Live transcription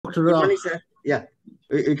Dr. Good morning, sir. Yeah,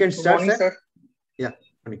 we can start, morning, sir. Yeah,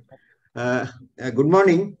 morning. Good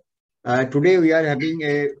morning. Today we are having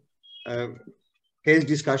a case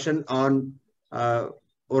discussion on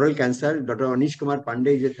oral cancer. Dr. Anish Kumar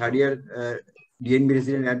Pandey is a third-year DNB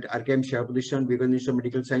resident at RKM Share Position, Vivekananda Institute of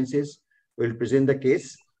Medical Sciences. Will present the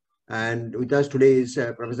case. And with us today is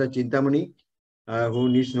Professor Chintamani, who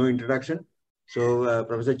needs no introduction. So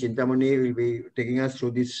Professor Chintamani will be taking us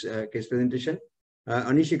through this case presentation.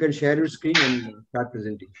 Anish, you can share your screen and start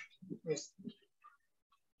presenting. Yes.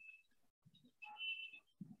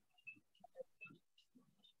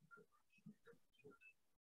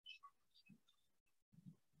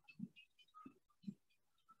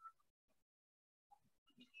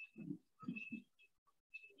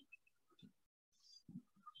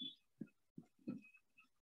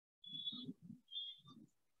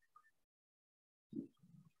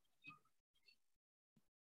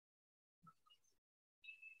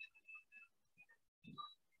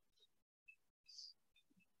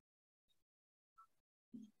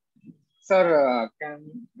 Sir,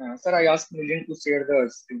 sir, I asked Milind to share the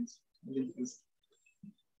screen. Milind, please.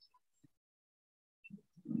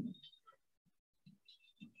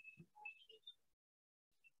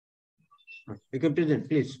 You can present,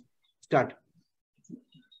 please. Start.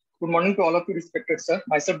 Good morning to all of you, respected sir.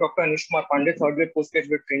 Myself, Dr. Anish Kumar Pandey, third-year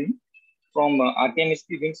postgraduate training from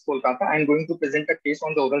RKMSP Wings, Kolkata. I am going to present a case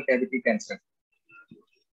on the oral cavity cancer.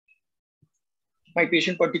 My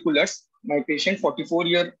patient particulars: my patient,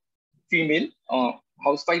 44-year female,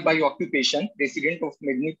 housewife by occupation, resident of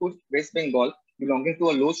Mednipur, West Bengal, belonging to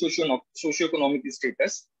a low socioeconomic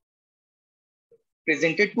status,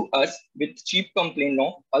 presented to us with chief complaint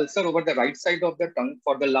of ulcer over the right side of the tongue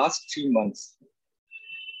for the last 3 months.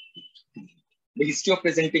 The history of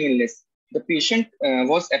presenting illness: the patient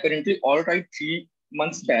was apparently all right 3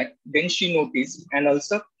 months back. Then she noticed an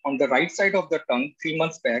ulcer on the right side of the tongue 3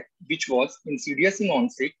 months back, which was insidious in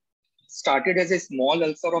onset, started as a small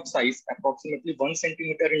ulcer of size approximately 1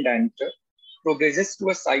 centimeter in diameter, progresses to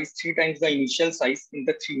a size 3 times the initial size in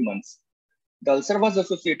the 3 months. The ulcer was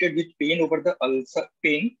associated with pain over the ulcer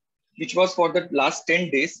pain, which was for the last 10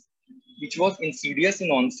 days, which was insidious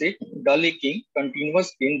in onset, dull aching,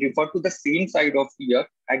 continuous pain referred to the same side of ear,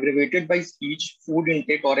 aggravated by speech, food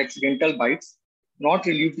intake, or accidental bites, not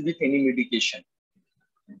relieved with any medication.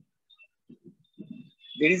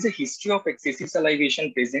 There is a history of excessive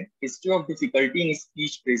salivation present, history of difficulty in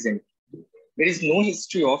speech present. There is no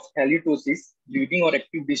history of halitosis, bleeding or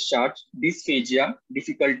active discharge, dysphagia,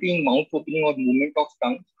 difficulty in mouth opening or movement of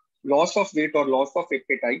tongue, loss of weight or loss of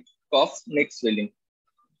appetite, cough, neck swelling.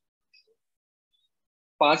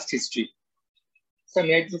 Past history. Sir,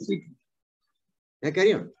 may I proceed? Yeah,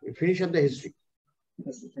 carry on. You finish up the history.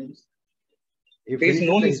 Yes, there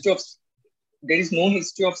is no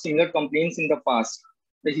history of similar complaints in the past.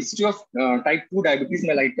 The history of type 2 diabetes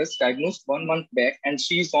mellitus, diagnosed 1 month back, and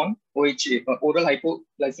she is on OHA, oral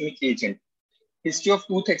hypoglycemic agent. History of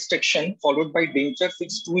tooth extraction followed by denture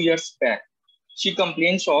fixed 2 years back. She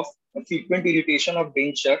complains of frequent irritation of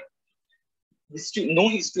denture. No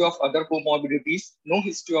history of other comorbidities, no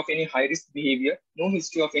history of any high-risk behavior, no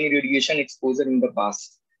history of any radiation exposure in the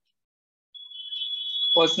past.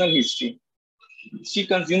 Personal history. She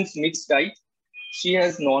consumes mixed diet. She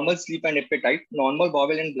has normal sleep and appetite, normal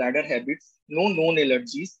bowel and bladder habits, no known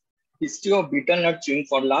allergies, history of betel nut chewing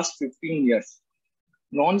for last 15 years.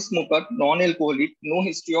 Non-smoker, non-alcoholic, no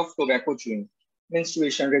history of tobacco chewing.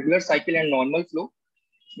 Menstruation, regular cycle and normal flow.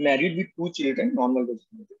 Married with 2 children, normal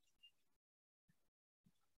virginity.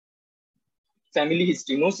 Family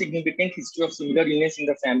history, no significant history of similar illness in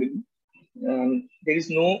the family. There is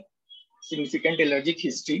no significant allergic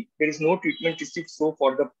history. There is no treatment received so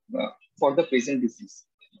for the present disease.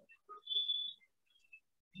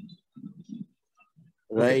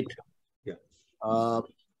 Right. Yeah. A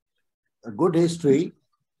good history,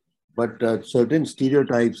 but certain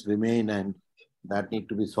stereotypes remain and that need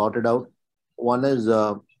to be sorted out. One is,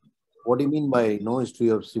 what do you mean by no history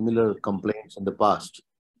of similar complaints in the past?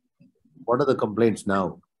 What are the complaints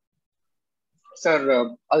now?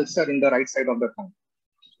 Sir, ulcer in the right side of the tongue.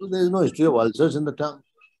 So there is no history of ulcers in the tongue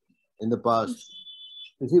in the past.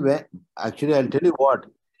 You see, actually, I'll tell you what,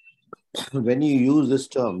 when you use this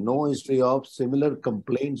term, no history of similar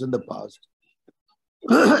complaints in the past,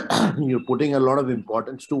 you're putting a lot of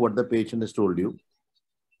importance to what the patient has told you,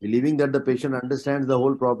 believing that the patient understands the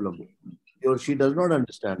whole problem. He or she does not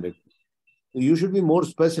understand it. So you should be more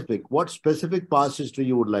specific. What specific past history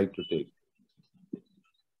you would like to take?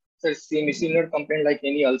 Sir, similar complaint like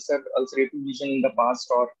any ulcerative lesion in the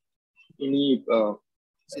past or any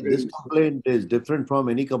See, this complaint is different from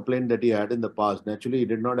any complaint that he had in the past. Naturally, he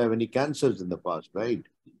did not have any cancers in the past, right?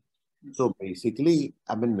 So basically,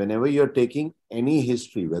 I mean, whenever you're taking any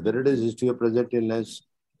history, whether it is history of present illness,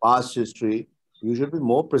 past history, you should be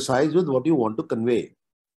more precise with what you want to convey.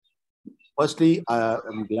 Firstly,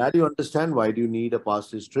 I'm glad you understand why do you need a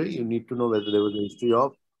past history. You need to know whether there was a history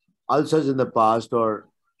of ulcers in the past or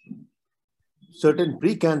certain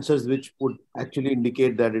pre-cancers which would actually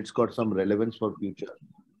indicate that it's got some relevance for future.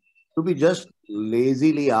 To be just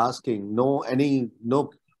lazily asking no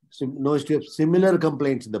history of similar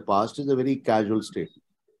complaints in the past is a very casual statement.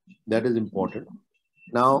 That is important.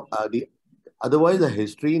 Now, otherwise the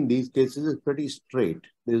history in these cases is pretty straight.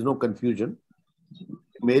 There is no confusion. He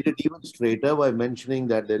made it even straighter by mentioning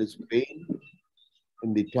that there is pain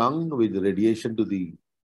in the tongue with radiation to the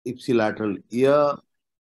ipsilateral ear.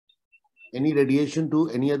 Any radiation to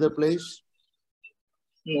any other place?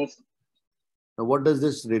 No. Now, what does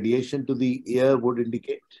this radiation to the ear would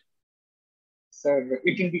indicate? Sir,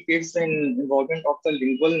 it indicates the involvement of the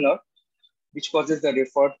lingual nerve, which causes the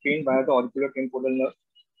referred pain via the auriculotemporal nerve.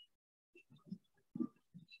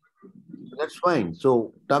 That's fine.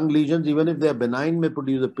 So tongue lesions, even if they are benign, may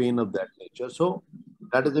produce a pain of that nature. So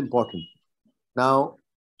that is important. Now,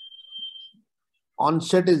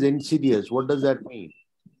 onset is insidious. What does that mean?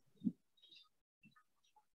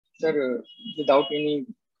 Sir, without any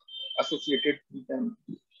associated with them.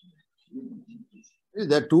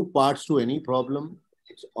 There are two parts to any problem.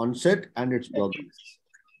 It's onset and its progress.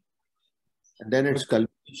 And then it's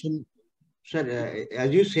culmination. Sir,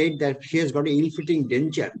 as you said that she has got an ill-fitting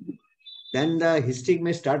denture, then the history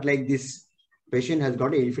may start like this. Patient has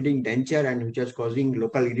got an ill-fitting denture and which is causing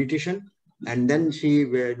local irritation, and then she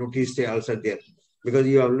noticed the ulcer there. Because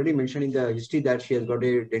you already mentioned in the history that she has got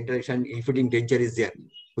a denture and ill-fitting denture is there,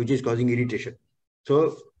 which is causing irritation.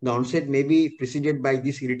 So the onset may be preceded by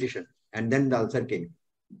this irritation, and then the ulcer came.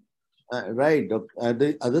 Right.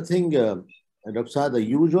 The other thing, Dr. Saad, the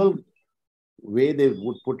usual way they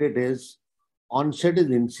would put it is onset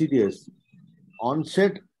is insidious.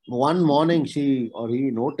 Onset, one morning she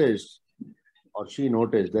noticed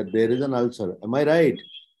that there is an ulcer. Am I right?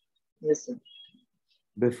 Yes, sir.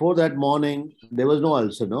 Before that morning, there was no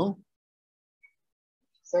ulcer, no?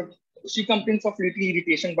 Sir, she complains of little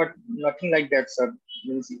irritation, but nothing like that, sir.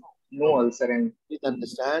 No ulcer. And please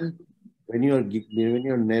understand, when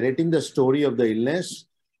you're narrating the story of the illness,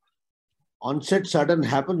 onset sudden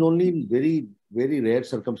happens only in very, very rare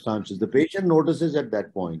circumstances. The patient notices at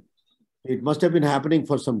that point. It must have been happening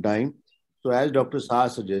for some time. So as Dr. Saha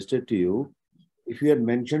suggested to you, if you had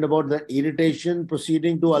mentioned about the irritation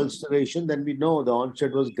proceeding to ulceration, then we know the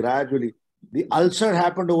onset was gradually. The ulcer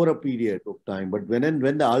happened over a period of time, but when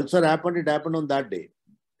the ulcer happened, it happened on that day.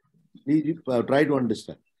 Please try to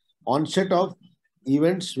understand. Onset of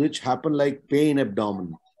events which happen like pain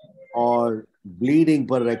abdomen or bleeding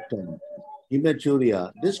per rectum,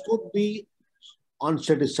 hematuria. This could be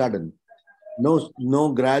onset is sudden.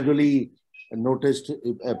 No gradually noticed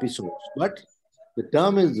episodes, but the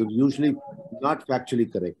term is usually not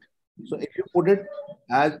factually correct. So if you put it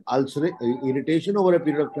as ulcer, irritation over a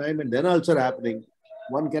period of time and then ulcer happening,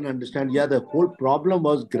 one can understand, yeah, the whole problem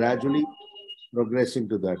was gradually progressing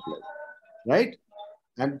to that level, right?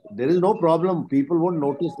 And there is no problem. People won't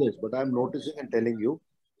notice this, but I'm noticing and telling you,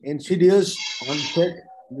 insidious onset,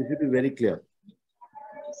 we should be very clear.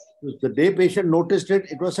 The day patient noticed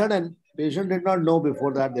it, it was sudden. Patient did not know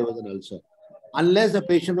before that there was an ulcer. Unless the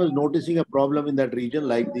patient was noticing a problem in that region,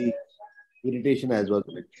 like the irritation as was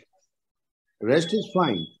mentioned. Rest is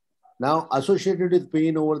fine. Now, associated with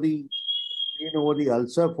pain over the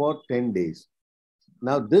ulcer for 10 days.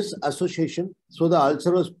 Now, this association, so the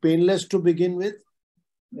ulcer was painless to begin with.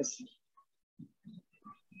 yes,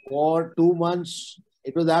 For 2 months,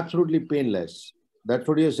 it was absolutely painless. That's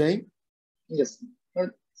what you're saying? yes.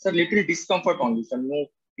 Sir, little discomfort only, sir. No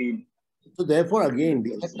pain. So therefore, again,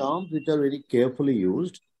 these are terms which are very carefully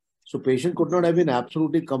used. So patient could not have been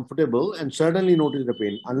absolutely comfortable and suddenly noticed the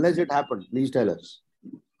pain. Unless it happened, please tell us.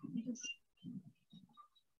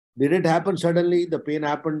 Did it happen suddenly? The pain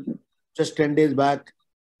happened just 10 days back.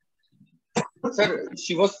 Sir,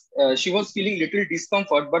 she was feeling little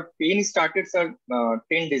discomfort, but pain started, sir,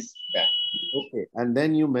 10 days back. Okay. And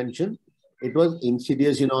then you mentioned it was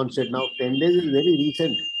insidious in onset. Now, 10 days is very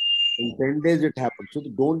recent. In 10 days, it happened. So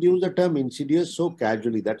don't use the term insidious so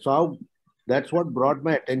casually. That's what brought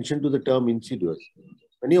my attention to the term insidious.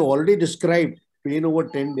 When you already described pain over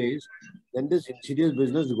 10 days, then this insidious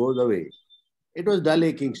business goes away. It was dull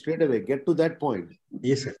aching straight away. Get to that point.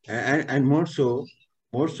 Yes, sir. And more so,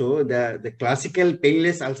 the classical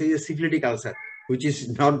painless ulcer is a syphilitic ulcer, which is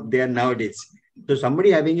not there nowadays. So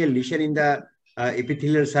somebody having a lesion in the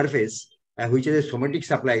epithelial surface, which is a somatic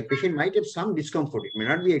supply, patient might have some discomfort. It may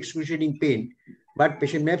not be excruciating pain, but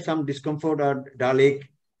patient may have some discomfort or dull ache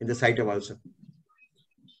in the site of ulcer.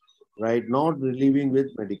 Right, not relieving with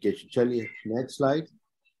medication. Shall we, next slide.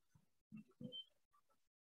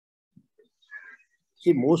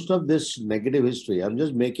 See, most of this negative history, I'm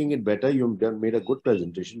just making it better. You've made a good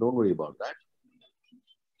presentation. Don't worry about that.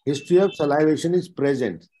 History of salivation is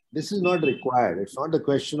present. This is not required. It's not a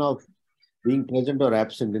question of being present or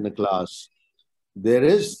absent in a class. There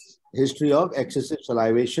is history of excessive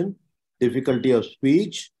salivation, difficulty of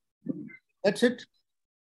speech. That's it.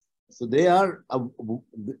 So they are,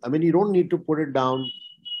 I mean, you don't need to put it down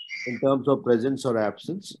in terms of presence or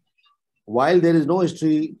absence. While there is no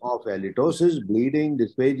history of halitosis, bleeding,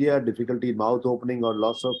 dysphagia, difficulty in mouth opening or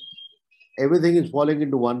loss of, everything is falling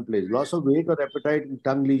into one place. Loss of weight or appetite in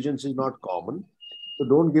tongue lesions is not common. So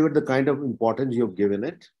don't give it the kind of importance you've given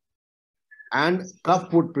it. And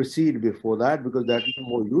cough would precede before that because that is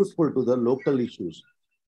more useful to the local issues.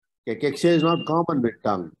 Cachexia is not common with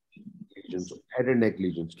tongue lesions, head and neck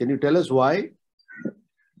lesions. Can you tell us why?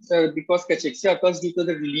 Sir, because cachexia occurs due to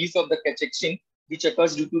the release of the cachexin, which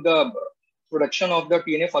occurs due to the production of the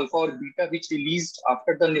TNF alpha or beta, which released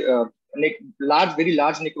after the very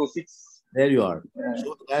large necrosis. There you are.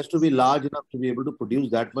 So it has to be large enough to be able to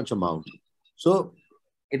produce that much amount. So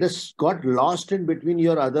it has got lost in between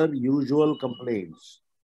your other usual complaints.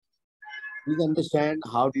 Please understand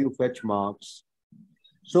how do you fetch marks.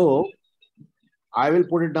 So I will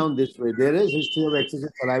put it down this way. There is history of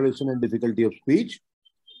excessive salivation and difficulty of speech,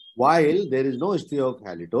 while there is no history of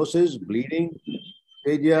halitosis, bleeding,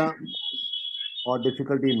 dysphagia, or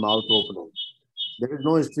difficulty in mouth opening. There is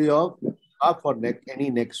no history of cough or any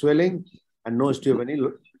neck swelling, and no history of any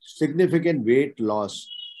significant weight loss.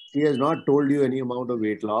 She has not told you any amount of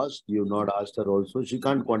weight loss. You have not asked her also. She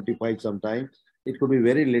can't quantify it sometimes. It could be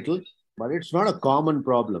very little, but it's not a common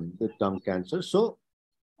problem with tongue cancer. So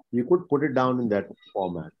you could put it down in that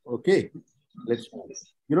format. Okay. Let's,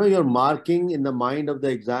 your marking in the mind of the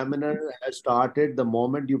examiner has started the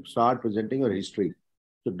moment you start presenting your history.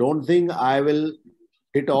 So don't think I will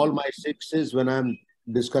hit all my sixes when I'm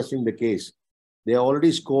discussing the case. They are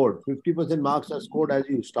already scored. 50% marks are scored as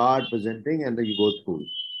you start presenting and then you go through.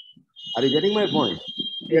 Are you getting my point?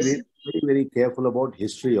 Yes. Be very, very careful about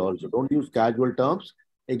history also. Don't use casual terms.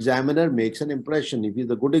 Examiner makes an impression. If he's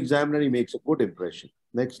a good examiner, he makes a good impression.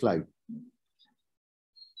 Next slide.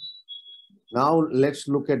 Now let's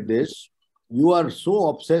look at this. You are so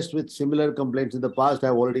obsessed with similar complaints in the past.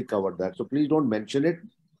 I've already covered that. So please don't mention it.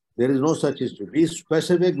 There is no such history. Be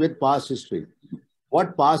specific with past history.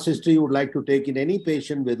 What past history you would like to take in any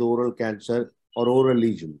patient with oral cancer or oral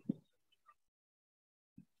lesion?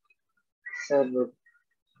 Sir,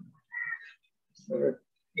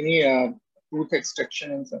 any tooth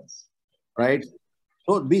extraction and such. Right.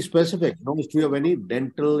 So be specific. No history of any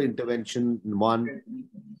dental intervention in one.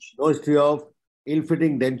 No history of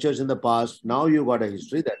ill-fitting dentures in the past. Now you got a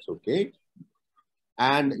history. That's okay.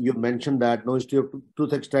 And you mentioned that no history of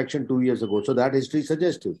tooth extraction 2 years ago. So that history is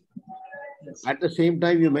suggestive. Yes. At the same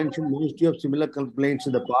time, you mentioned no history of similar complaints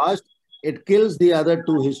in the past. It kills the other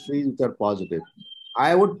two histories which are positive.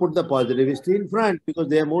 I would put the positive history in front because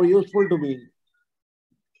they are more useful to me.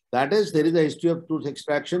 That is, there is a history of tooth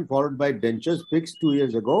extraction followed by dentures fixed 2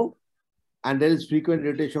 years ago. And there is frequent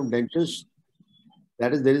irritation of dentures.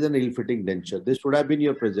 That is, there is an ill-fitting denture. This would have been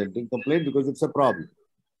your presenting complaint because it's a problem.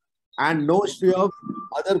 And no history of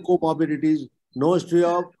other comorbidities, no history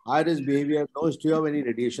of high-risk behavior, no history of any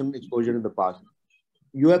radiation exposure in the past.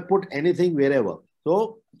 You have put anything wherever.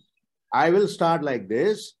 So I will start like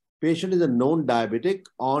this. Patient is a known diabetic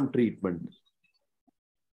on treatment.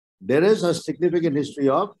 There is a significant history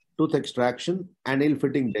of tooth extraction and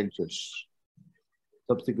ill-fitting dentures.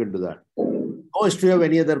 Subsequent to that. No history of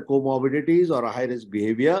any other comorbidities or a high-risk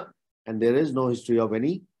behavior. And there is no history of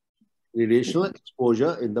any radiation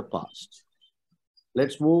exposure in the past.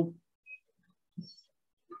 Let's move.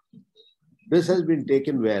 This has been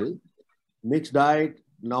taken well. Mixed diet,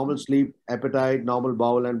 normal sleep, appetite, normal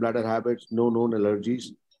bowel and bladder habits, no known allergies.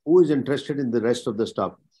 Who is interested in the rest of the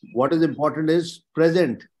stuff? What is important is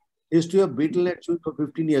present. History of beetle net chewing for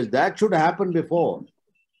 15 years. That should happen before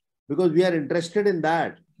because we are interested in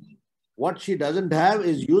that. What she doesn't have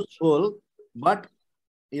is useful, but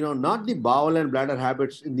not the bowel and bladder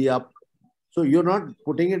habits in the up. So you're not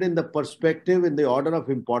putting it in the perspective in the order of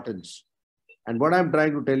importance. And what I'm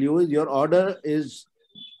trying to tell you is your order is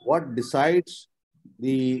what decides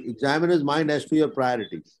the examiner's mind as to your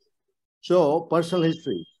priorities. So personal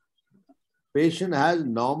history. Patient has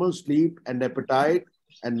normal sleep and appetite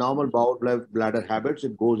and normal bowel bladder habits.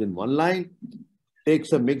 It goes in one line,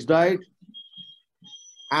 takes a mixed diet,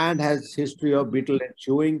 and has history of betel nut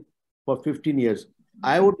chewing for 15 years.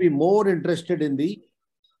 I would be more interested in the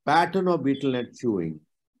pattern of betel nut chewing.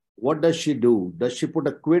 What does she do? Does she put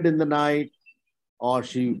a quid in the night, or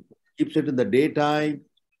she keeps it in the daytime?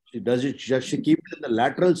 Does she keep it in the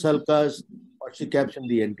lateral sulcus, or she keeps in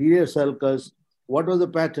the anterior sulcus? What was the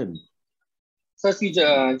pattern? So she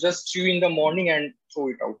just chew in the morning and throw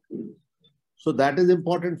it out. So that is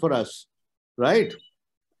important for us, right?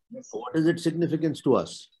 Yes. What is its significance to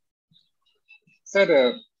us?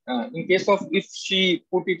 Sir, in case of if she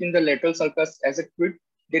put it in the lateral sulcus as a quid,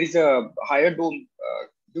 there is a higher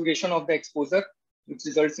duration of the exposure, which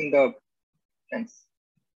results in the cancer.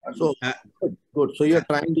 So good. So you're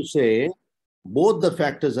trying to say both the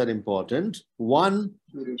factors are important. One,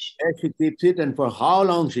 Duration. where she keeps it and for how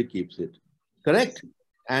long she keeps it. Correct?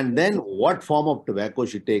 And then what form of tobacco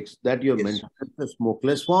she takes. That you have mentioned. It's a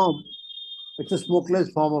smokeless form. It's a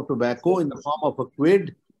smokeless form of tobacco in the form of a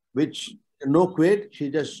quid, which no quid, she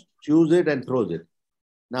just chews it and throws it.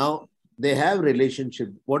 Now, they have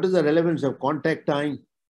relationship. What is the relevance of contact time?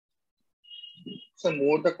 So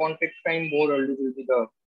more the contact time, more early will be the...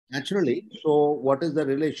 Naturally. So what is the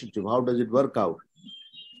relationship? How does it work out?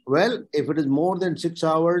 Well, if it is more than 6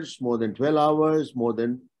 hours, more than 12 hours, more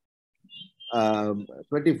than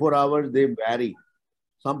 24 hours, they vary.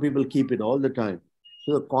 Some people keep it all the time.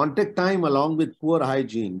 So the contact time along with poor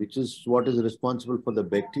hygiene, which is what is responsible for the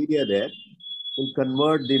bacteria there, will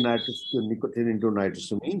convert the nicotine into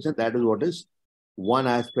nitrosamines, and that is what is one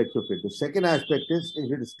aspect of it. The second aspect is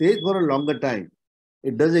if it stays for a longer time,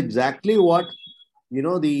 it does exactly what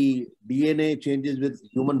the DNA changes with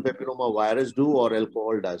human papilloma virus do or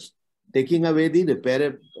alcohol does, taking away the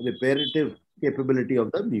reparative capability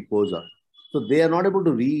of the mucosa. So they are not able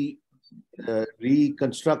to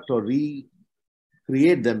reconstruct or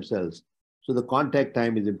recreate themselves. So the contact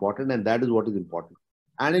time is important, and that is what is important.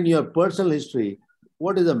 And in your personal history,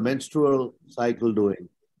 what is a menstrual cycle doing?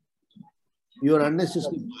 You are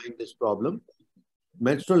unnecessarily buying this problem.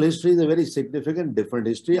 Menstrual history is a very significant, different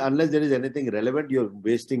history. Unless there is anything relevant, you're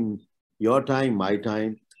wasting your time, my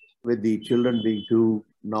time, with the children being too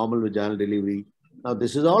normal vaginal delivery. Now,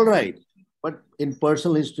 this is all right. But in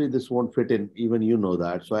personal history, this won't fit in. Even you know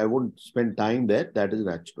that. So I won't spend time there. That is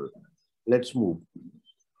natural. Let's move.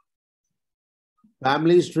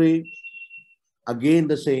 Family history, again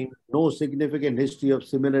the same. No significant history of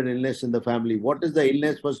similar illness in the family. What is the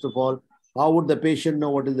illness, first of all? How would the patient know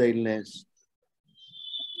what is the illness?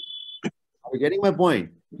 Are you getting my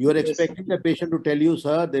point? You are expecting the patient to tell you,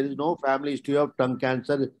 sir, there is no family history of tongue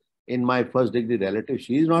cancer in my first degree relative.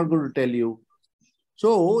 She is not going to tell you.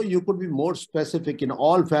 So you could be more specific in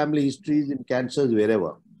all family histories in cancers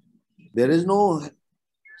wherever. There is no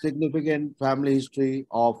significant family history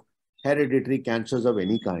of hereditary cancers of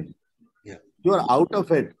any kind. Yeah. You are out of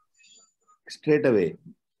it straight away.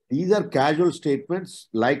 These are casual statements.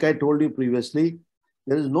 Like I told you previously,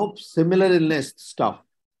 there is no similar illness stuff.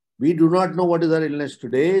 We do not know what is her illness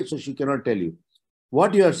today, so she cannot tell you.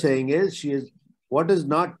 What you are saying is what is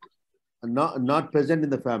not present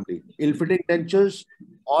in the family. Ill-fitting dentures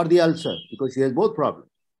or the ulcer, because she has both problems.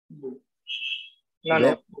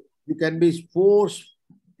 No. You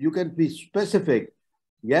can be specific.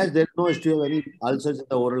 Yes, there is no history of any ulcers in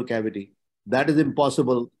the oral cavity. That is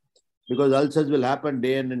impossible because ulcers will happen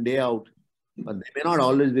day in and day out, but they may not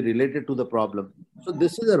always be related to the problem. So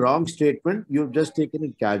this is a wrong statement. You've just taken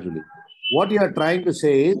it casually. What you are trying to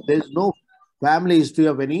say is there is no family history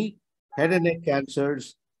of any head and neck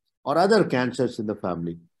cancers or other cancers in the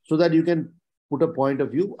family, so that you can put a point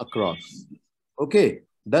of view across. Okay.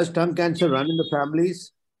 Does tongue cancer run in the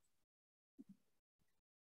families?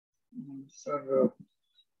 Sir,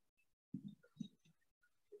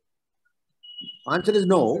 answer is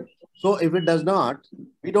no. So if it does not,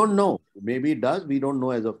 we don't know. Maybe it does. We don't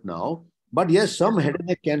know as of now. But yes, some head and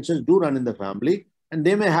neck cancers do run in the family, and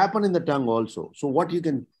they may happen in the tongue also. So what you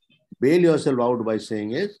can bail yourself out by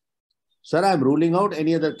saying is, sir, I'm ruling out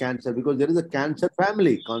any other cancer because there is a cancer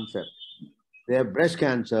family concept. They have breast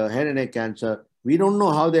cancer, head and neck cancer. We don't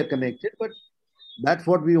know how they're connected, but that's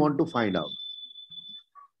what we want to find out.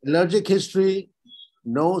 Allergic history,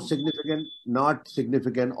 no significant, not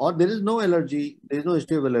significant, or there is no allergy, there is no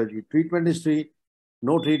history of allergy. Treatment history,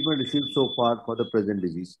 no treatment received so far for the present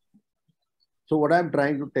disease. So what I'm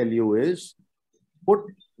trying to tell you is, put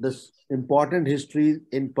this important history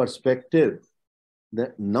in perspective.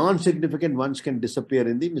 The non-significant ones can disappear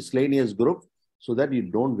in the miscellaneous group so that you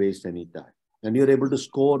don't waste any time. And you're able to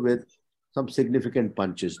score with some significant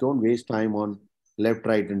punches. Don't waste time on left,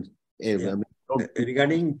 right, and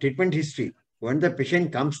regarding treatment history, when the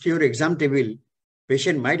patient comes to your exam table,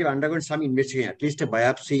 patient might have undergone some investigation, at least a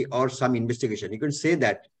biopsy or some investigation. You can say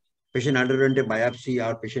that patient underwent a biopsy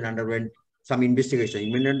or patient underwent some investigation.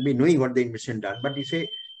 You may not be knowing what the investigation done, but you say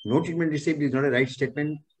no treatment received is not a right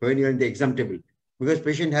statement when you are in the exam table, because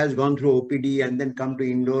patient has gone through OPD and then come to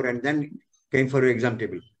indoor and then came for your exam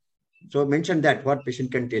table. So mention that, what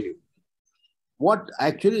patient can tell you. What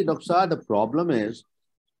actually, Dr. Saad, the problem is,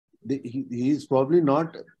 he is probably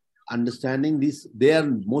not understanding this.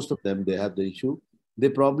 Most of them, they have the issue. They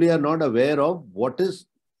probably are not aware of what is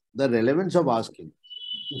the relevance of asking.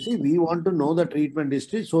 You see, we want to know the treatment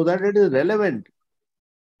history so that it is relevant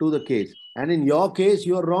to the case. And in your case,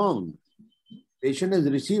 you are wrong. Patient has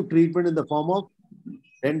received treatment in the form of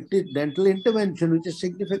dental intervention, which is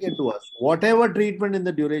significant to us. Whatever treatment in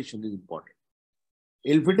the duration is important.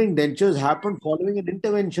 Ill-fitting dentures happen following an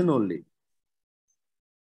intervention only.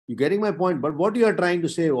 You getting my point? But what you are trying to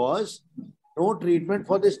say was no treatment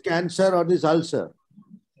for this cancer or this ulcer.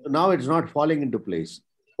 So now it's not falling into place.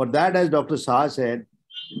 For that, as Dr. Saha said,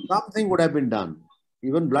 something would have been done.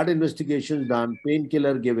 Even blood investigations done,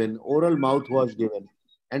 painkiller given, oral mouthwash given,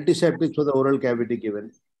 antiseptics for the oral cavity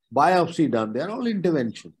given, biopsy done. They are all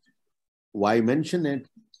interventions. Why mention it?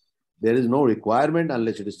 There is no requirement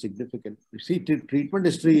unless it is significant. You see, treatment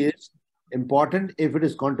history is important if it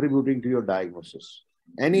is contributing to your diagnosis.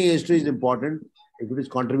 Any history is important if it is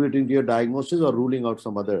contributing to your diagnosis or ruling out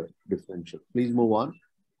some other differential. Please move on.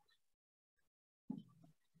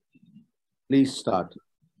 Please start.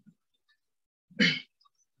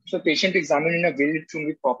 So patient examined in a well-lit room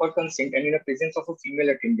with proper consent and in the presence of a female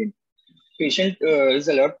attendant. Patient is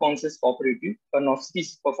alert, conscious, cooperative.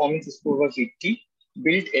 Karnofsky's performance score was 80.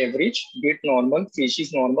 Build average, gait normal,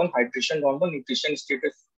 facies normal, hydration normal, nutrition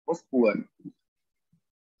status was poor.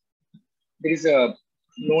 There is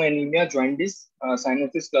no anemia, jaundice,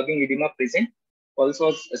 cyanosis, clubbing, edema present. Pulse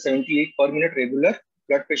was 78 per minute regular.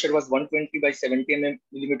 Blood pressure was 120 by 70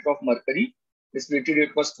 millimeter of mercury. Respiratory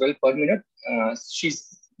rate was 12 per minute.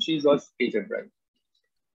 She was stated right.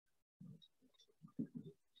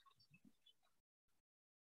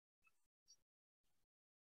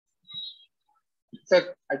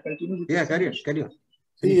 Sir, I continue. Yeah, carry on.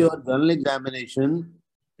 See, your journal examination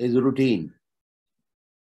is routine.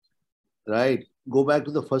 Right. Go back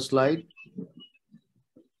to the first slide.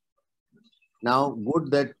 Now, good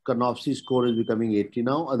that Karnofsky score is becoming 80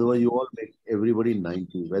 now. Otherwise, you all make everybody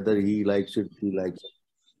 90, whether he likes it, she likes it.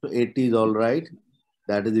 So 80 is all right.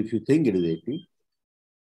 That is if you think it is 80.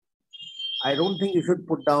 I don't think you should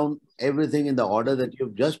put down everything in the order that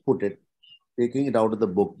you've just put it, taking it out of the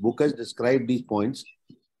book. Book has described these points.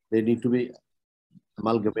 They need to be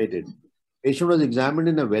amalgamated. Patient was examined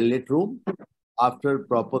in a well-lit room after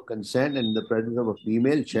proper consent and in the presence of a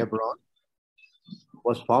female chaperone.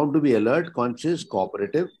 Was found to be alert, conscious,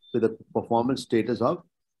 cooperative with a performance status of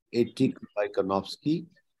 80 by Karnofsky.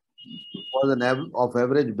 Was of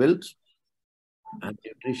average build and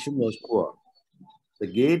nutrition was poor. The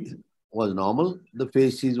gait was normal. The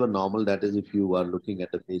faces were normal. That is if you are looking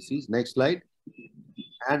at the faces. Next slide.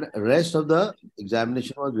 And rest of the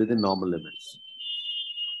examination was within normal limits.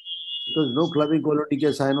 Because no clubbing,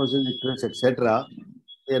 colorectal cyanosis, etc.,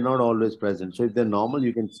 they are not always present. So if they're normal,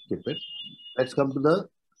 you can skip it. Let's come to the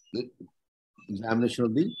examination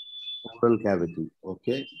of the oral cavity.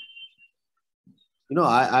 Okay. You know,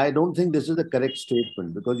 I don't think this is the correct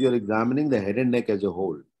statement because you're examining the head and neck as a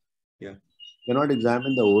whole. Yeah. You cannot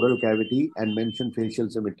examine the oral cavity and mention facial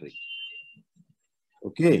symmetry.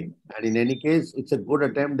 Okay. And in any case, it's a good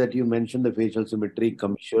attempt that you mention the facial symmetry,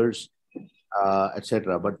 commissures,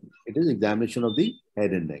 etc. But it is examination of the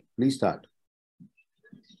head and neck. Please start.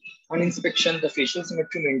 On inspection, the facial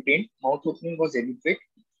symmetry maintained, mouth opening was adequate,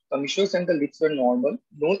 commissures and the lips were normal,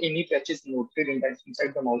 no any patches noted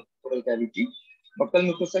inside the mouth oral cavity. Buccal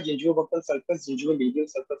mucosa, gingivobuccal sulcus, gingivolabial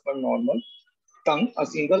sulcus were normal. Tongue, a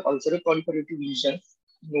single ulcerative proliferative lesion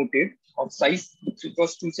noted of size which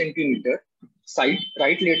was 2 cm. Side,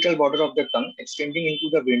 right lateral border of the tongue extending into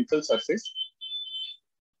the ventral surface.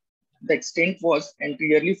 The extent was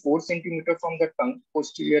anteriorly 4 cm from the tongue,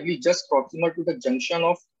 posteriorly just proximal to the junction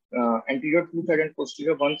of anterior 2/3 and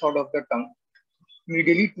posterior 1/3 of the tongue.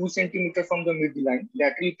 Medially 2 cm from the midline,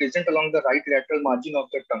 laterally present along the right lateral margin of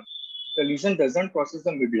the tongue. The lesion doesn't cross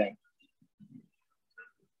the midline.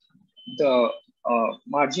 The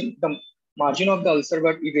margin of the ulcer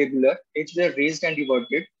were irregular, edges were raised and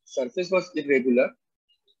everted, surface was irregular.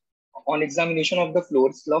 On examination of the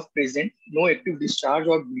floor, slough present, no active discharge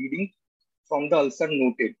or bleeding from the ulcer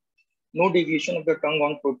noted. No deviation of the tongue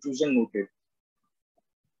on protrusion noted.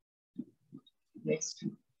 Next.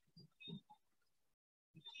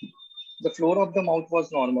 The floor of the mouth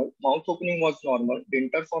was normal. Mouth opening was normal.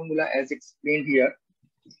 Dental formula as explained here.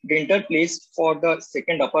 Dental placed for the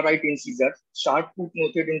second upper right incisor. Sharp tooth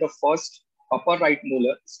noted in the first upper right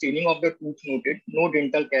molar. Staining of the tooth noted. No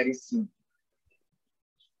dental caries seen.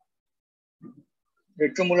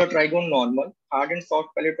 Retromolar trigone normal. Hard and soft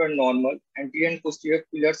palate were normal. Anterior and posterior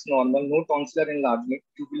pillars normal. No tonsillar enlargement.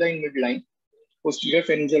 Tubula in midline. Posterior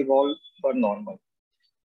pharyngeal wall were normal.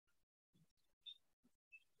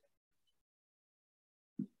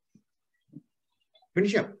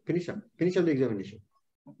 Finish up the examination.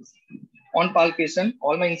 On palpation,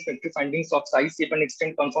 all my inspective findings of size, shape, and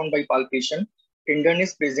extent confirmed by palpation.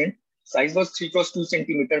 Tenderness present. Size was 3 × 2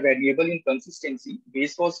 cm, variable in consistency.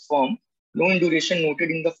 Base was firm. No induration noted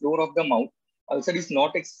in the floor of the mouth. Ulcer is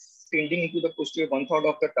not extending into the posterior 1/3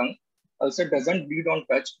 of the tongue. Ulcer doesn't bleed on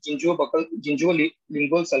touch.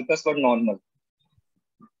 Gingivolingual sulcus were normal.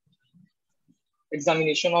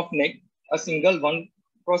 Examination of neck. A single 1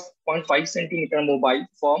 × 0.5 cm mobile,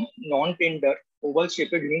 firm, non-tender,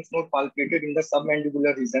 oval-shaped lymph node palpated in the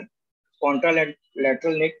submandibular region.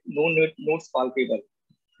 Contralateral neck, no nodes palpable.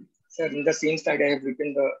 Sir, in the same slide, I have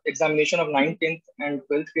written the examination of 9th, 10th, and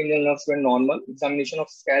 12th cranial nerves were normal. Examination of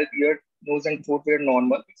scalp, ear, nose, and throat were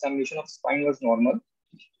normal. Examination of spine was normal.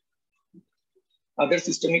 Other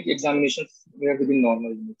systemic examinations were within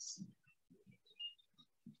normal limits.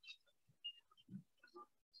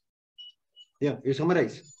 Yeah, you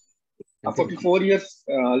summarize. A 44 years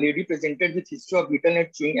lady presented with history of betel nut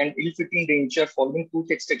chewing and ill-fitting denture following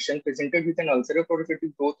tooth extraction, presented with an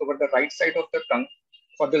ulceroproliferative growth over the right side of the tongue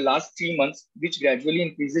for the last 3 months, which gradually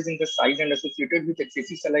increases in the size and associated with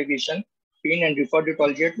excessive salivation, pain, and referred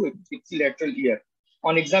etiology to ipsilateral ear.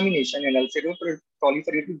 On examination, an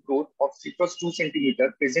ulceroproliferative growth of 3 × 2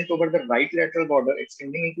 cm present over the right lateral border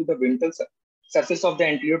extending into the ventral surface of the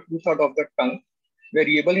anterior 2/3 of the tongue,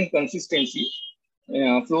 variable in consistency.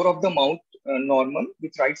 Floor of the mouth normal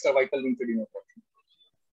with right cervical lymphadenopathy.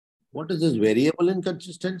 What is this variable in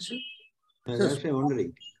consistency? That's what I'm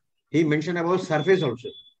wondering. He mentioned about surface also.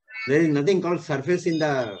 There is nothing called surface in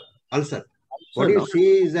the ulcer. What you see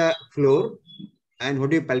is the floor, and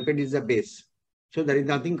what you palpate is the base. So there is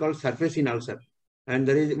nothing called surface in ulcer. And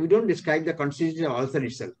we don't describe the consistency of ulcer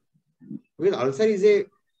itself. Because ulcer is a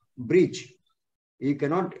breach. You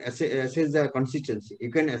cannot assess the consistency.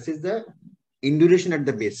 You can assess the induration at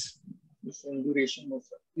the base. This induration, no,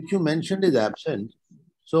 sir. Which you mentioned is absent.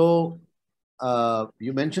 So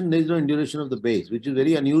you mentioned there is no induration of the base, which is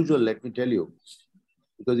very unusual, let me tell you.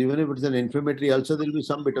 Because even if it's an inflammatory ulcer, there will be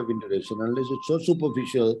some bit of induration, unless it's so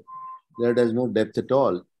superficial that there's no depth at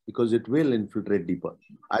all, because it will infiltrate deeper.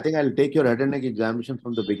 I think I'll take your head and neck examination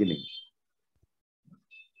from the beginning.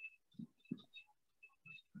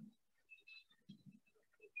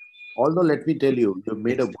 Although, let me tell you, you've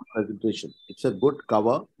made a good presentation. It's a good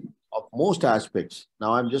cover of most aspects.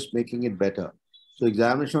 Now I'm just making it better. So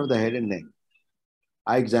examination of the head and neck.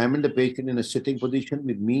 I examined the patient in a sitting position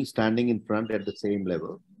with me standing in front at the same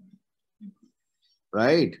level.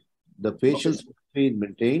 Right? The facial symmetry is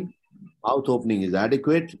maintained. Mouth opening is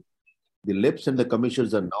adequate. The lips and the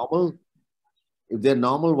commissures are normal. If they're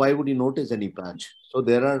normal, why would you notice any patch? So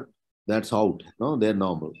that's out. No, they're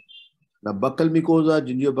normal. Now, buccal mucosa,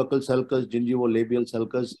 gingivobuccal sulcus, gingivolabial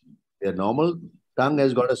sulcus, they're normal. Tongue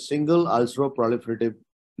has got a single ulceroproliferative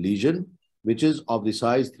lesion, which is of the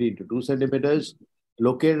size 3 × 2 centimeters,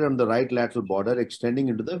 located on the right lateral border, extending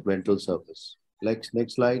into the ventral surface. Next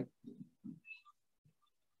slide.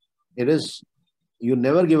 You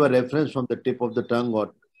never give a reference from the tip of the tongue,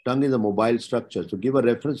 or tongue is a mobile structure. So give a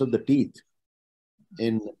reference of the teeth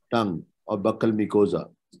in tongue or buccal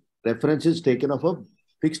mucosa. Reference is taken off a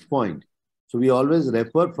fixed point. So we always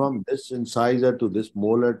refer from this incisor to this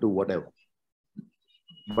molar to whatever.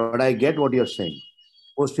 But I get what you're saying.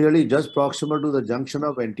 Posteriorly, just proximal to the junction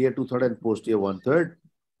of anterior 2/3 and posterior 1/3,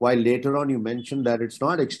 while later on you mentioned that it's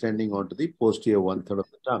not extending onto the posterior 1/3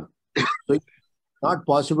 of the tongue. So it's not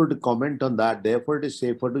possible to comment on that. Therefore, it is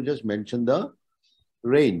safer to just mention the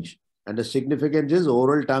range. And the significance is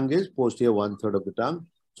oral tongue is posterior 1/3 of the tongue.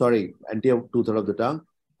 Sorry, anterior 2/3 of the tongue.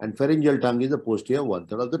 And pharyngeal tongue is the posterior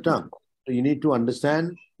 1/3 of the tongue. So you need to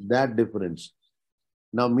understand that difference.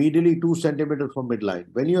 Now, medially 2 centimeters from midline.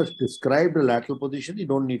 When you have described the lateral position, you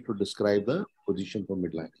don't need to describe the position from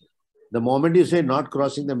midline. The moment you say not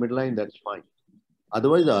crossing the midline, that's fine.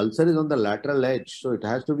 Otherwise, the ulcer is on the lateral edge, so it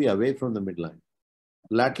has to be away from the midline.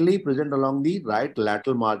 Laterally present along the right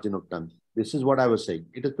lateral margin of tongue. This is what I was saying.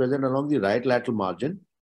 It is present along the right lateral margin.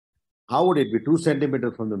 How would it be 2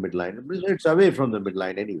 centimeters from the midline? It's away from the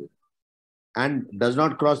midline anyway. and does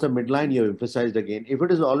not cross the midline, you have emphasized again. If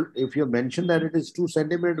it is all, if you mention that it is 2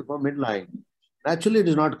 centimeters from midline, naturally it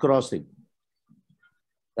is not crossing,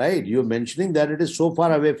 right? You're mentioning that it is so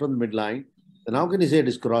far away from the midline, then how can you say it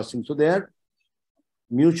is crossing? So they are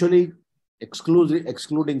mutually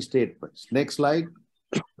excluding statements. Next slide.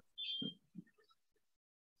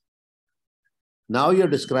 Now you're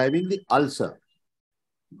describing the ulcer.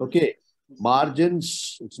 Okay,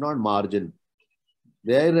 margins, it's not margin.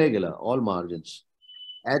 They are irregular, all margins.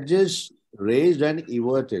 Edges raised and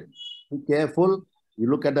everted. Be careful. You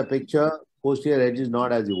look at the picture, posterior edge is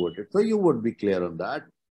not as everted. So you would be clear on that.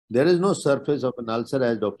 There is no surface of an ulcer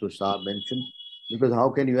as Dr. Shah mentioned, because how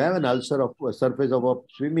can you have an ulcer of a surface of a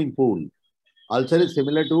swimming pool? Ulcer is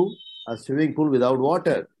similar to a swimming pool without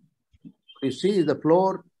water. What you see is the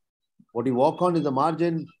floor. What you walk on is the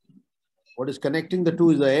margin. What is connecting the two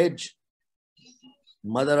is the edge.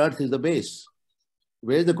 Mother Earth is the base.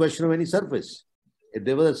 Where is the question of any surface? If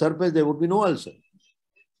there was a surface, there would be no ulcer.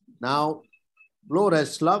 Now, floor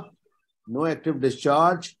has slough, no active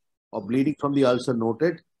discharge or bleeding from the ulcer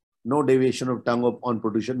noted, no deviation of tongue on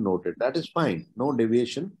protrusion noted. That is fine. No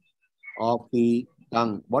deviation of the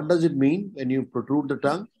tongue. What does it mean when you protrude the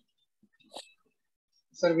tongue?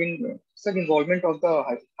 Sir, involvement of the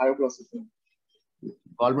hypoglossal nerve.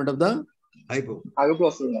 Involvement of the?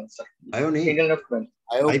 Hypoglossal nerve, sir. Hypoglossal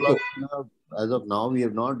nerve. As of now, we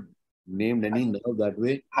have not named any nerve that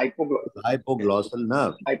way. Hypoglossal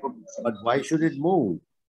nerve. But why should it move?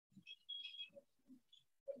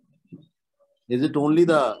 Is it only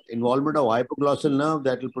the involvement of hypoglossal nerve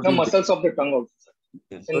that will produce? The muscles of the tongue also, sir.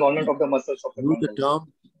 Yes. Involvement of the muscles of the tongue. Use the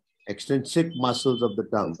term extrinsic muscles of the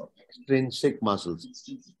tongue. Extrinsic muscles.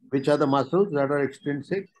 Which are the muscles that are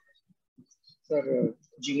extrinsic? Sir,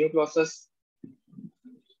 genioglossus,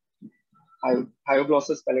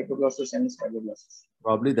 hyoglossus, palatoglossus, and styloglossus.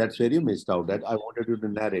 Probably that's where you missed out. That I wanted you to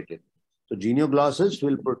narrate it. So genioglossus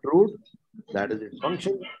will protrude. That is its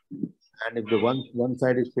function. And if the one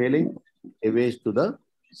side is failing, it ways to the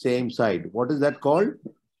same side. What is that called?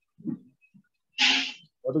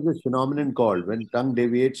 What is this phenomenon called when tongue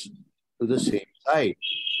deviates to the same side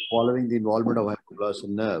following the involvement of hypoglossal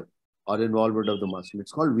nerve or involvement of the muscle?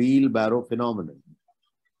 It's called wheelbarrow phenomenon.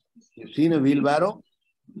 You've seen a wheelbarrow?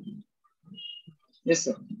 Yes,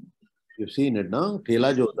 sir. You've seen it, no?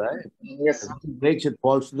 Thela jo hota hai. Yes. As it breaks, it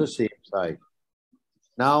falls to the same side.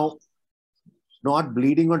 Now, not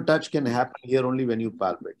bleeding on touch can happen here only when you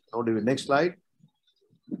palpate. Next slide.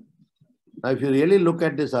 Now, if you really look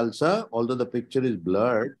at this ulcer, although the picture is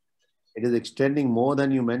blurred, it is extending more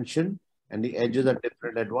than you mentioned, and the edges are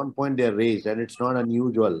different. At one point, they are raised, and it's not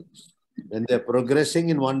unusual. When they're progressing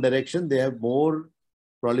in one direction, they have more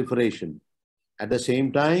proliferation. At the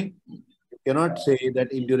same time, you cannot say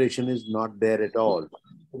that induration is not there at all.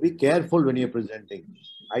 So be careful when you're presenting.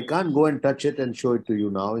 I can't go and touch it and show it to you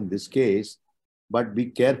now in this case, but be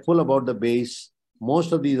careful about the base.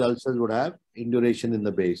 Most of these ulcers would have induration in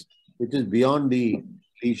the base, which is beyond the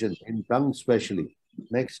lesion, in tongue especially.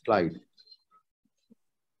 Next slide.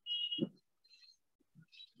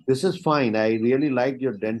 This is fine. I really like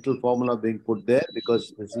your dental formula being put there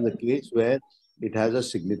because this is a case where it has a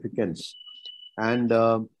significance. And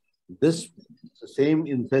this the same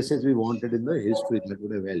emphasis we wanted in the history that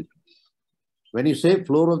would have helped. When you say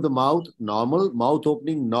floor of the mouth, normal, mouth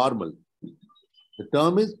opening, normal. The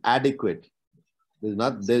term is adequate.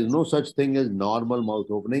 There's no such thing as normal mouth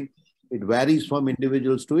opening. It varies from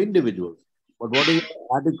individuals to individuals. But what is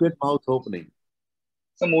adequate mouth opening?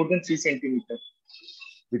 So more than 3 centimeters.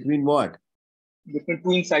 Between what? Between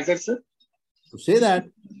 2 incisors, sir. So say that.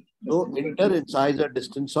 So inter-incisor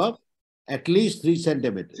distance of at least 3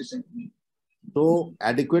 centimeters. So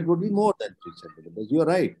adequate would be more than 3 centimeters. You're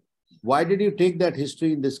right. Why did you take that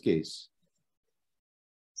history in this case?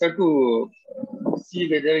 Sir, to see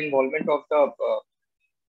whether involvement of the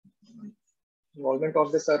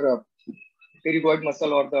pterygoid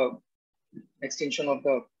muscle or the extension of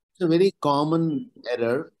the. It's a very common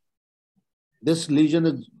error. This lesion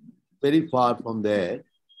is very far from there,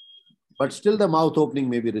 but still the mouth opening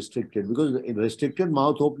may be restricted because in restricted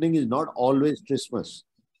mouth opening is not always trismus.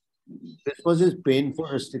 Trismus is painful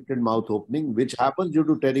restricted mouth opening, which happens due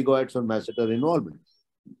to pterygoids or masseter involvement.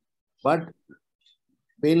 But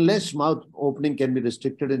painless mouth opening can be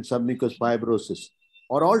restricted in submucous fibrosis,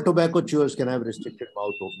 or all tobacco chewers can have restricted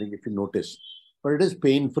mouth opening if you notice, but it is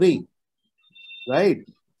pain-free, right?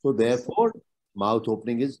 So therefore, mouth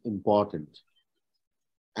opening is important.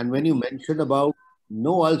 And when you mentioned about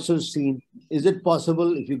no ulcers seen, is it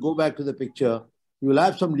possible, if you go back to the picture, you will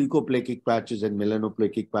have some leukoplakic patches and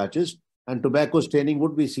melanoplakic patches, and tobacco staining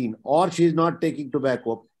would be seen, or she is not taking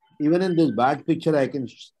tobacco. Even in this bad picture, I can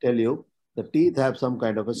tell you the teeth have some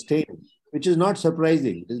kind of a stain, which is not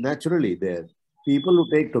surprising. It is naturally there. People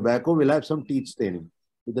who take tobacco will have some teeth staining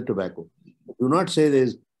with the tobacco. Do not say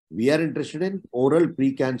this. We are interested in oral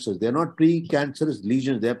precancers. They are not precancerous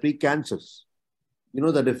lesions. They are precancers. You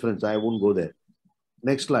know the difference. I won't go there.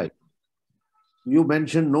 Next slide. You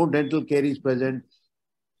mentioned no dental caries present.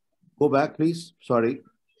 Go back, please. Sorry.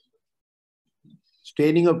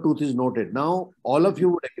 Staining of tooth is noted. Now, all of you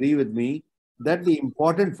would agree with me that the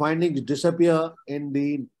important findings disappear in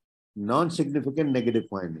the non-significant negative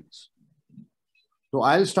findings. So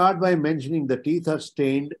I'll start by mentioning the teeth are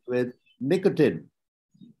stained with nicotine.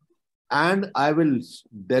 And I will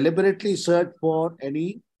deliberately search for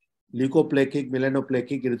any leukoplakic,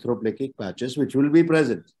 melanoplakic, erythroplakic patches which will be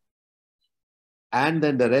present. And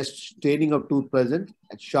then the rest, staining of tooth present,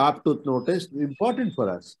 sharp tooth noticed, important for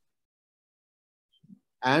us.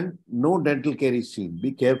 And no dental caries seen.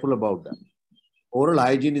 Be careful about that. Oral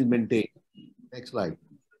hygiene is maintained. Next slide.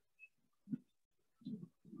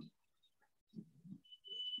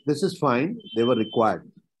 This is fine. They were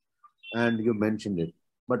required. And you mentioned it.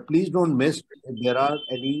 But please don't miss if there are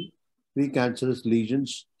any precancerous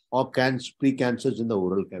lesions or precancers in the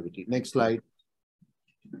oral cavity. Next slide.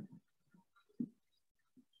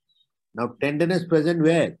 Now, tenderness present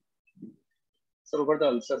where? Sir, over the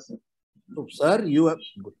ulcer, sir. So, sir, you have,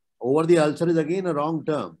 over the ulcer is again a wrong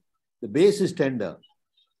term. The base is tender.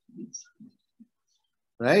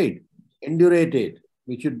 Right? Indurated,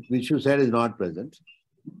 which you said is not present.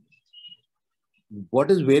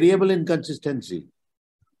 What is variable in consistency?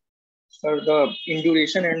 Sir, the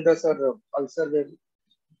induration and the ulcer will.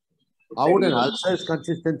 How would an ulcer's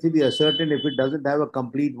consistency be ascertained if it doesn't have a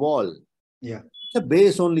complete wall? Yeah. It's a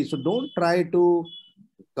base only. So don't try to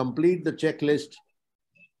complete the checklist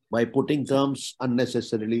by putting terms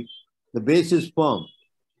unnecessarily. The base is firm.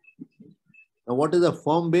 Now, what is a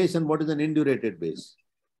firm base and what is an indurated base?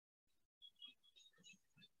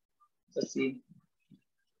 Let's see.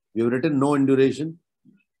 You've written no induration.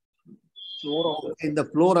 Floor in the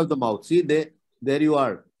floor of the mouth. See, there you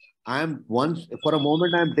are. I am once, for a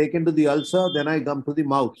moment, I am taken to the ulcer, then I come to the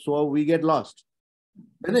mouth. So we get lost.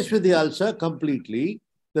 Finish with the ulcer completely.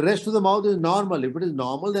 The rest of the mouth is normal. If it is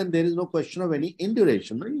normal, then there is no question of any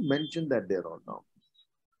induration. You mentioned that there or now.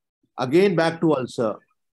 Again, back to ulcer.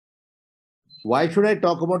 Why should I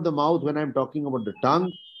talk about the mouth when I'm talking about the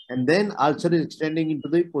tongue? And then ulcer is extending into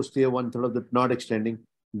the posterior one-third of the, not extending,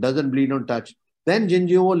 doesn't bleed on touch. Then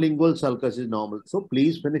gingivolingual sulcus is normal. So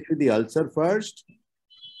please finish with the ulcer first.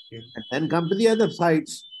 And then come to the other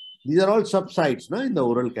sites. These are all subsites in the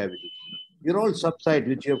oral cavity. These are all subsites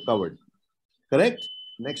which you have covered. Correct?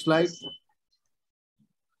 Next slide.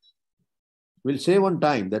 We'll save on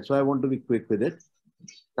time. That's why I want to be quick with it.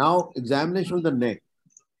 Now, examination of the neck.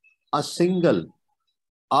 A single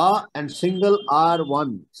A and single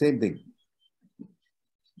R1, same thing.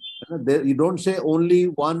 You don't say only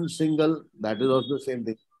one single, that is also the same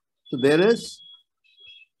thing. So there is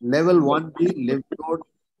level 1B lymph node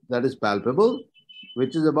that is palpable,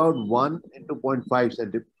 which is about 1 into 0.5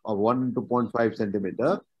 centimeter or 1 into 0.5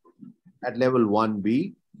 centimeter at level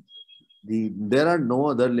 1B. There are no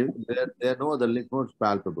other lymph nodes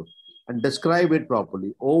palpable. And describe it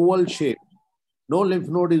properly. Oval shape. No lymph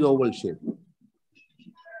node is oval shape.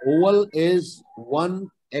 Oval is one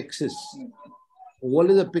axis.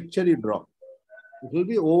 Oval is a picture you draw. It will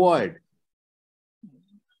be ovoid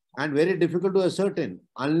and very difficult to ascertain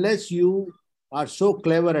unless you are so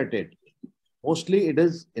clever at it. Mostly it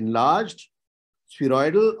is enlarged,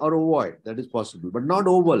 spheroidal or ovoid. That is possible, but not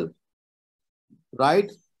oval.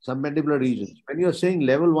 Right? Submandibular regions. When you are saying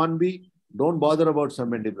level 1B, don't bother about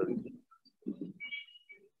submandibular region.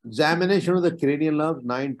 Examination of the cranial nerve,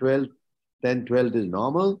 9, 12, 10, 12 is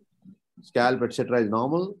normal. Scalp, etc. is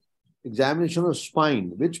normal. Examination of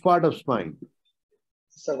spine. Which part of spine?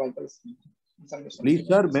 Cervical. Please,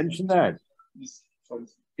 sir, mention that. Yes. Sorry.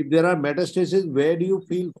 If there are metastases, where do you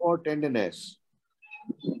feel for tenderness?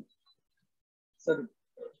 Sir.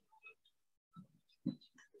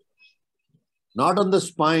 Not on the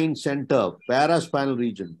spine center, paraspinal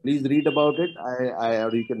region. Please read about it. Or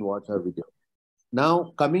you can watch our video.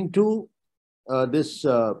 Now, coming to go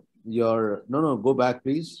back,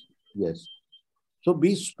 please. Yes. So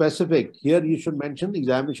be specific. Here you should mention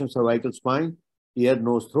examination of cervical spine, ear,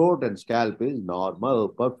 nose, throat, and scalp is normal.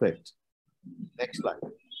 Perfect. Next slide.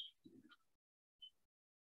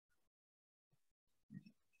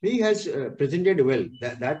 He has presented well.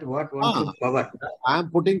 That what want to cover. I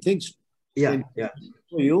am putting things in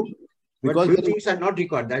for you. Because few things are not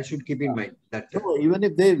recorded. That should keep in mind. Even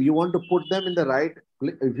if you want to put them in the right,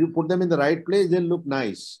 if you put them in the right place, they'll look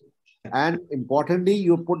nice. And importantly,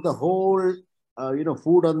 you put the whole,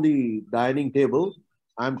 food on the dining table.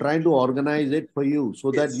 I'm trying to organize it for you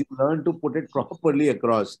so that Yes. you learn to put it properly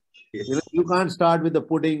across. Yes. You can't start with the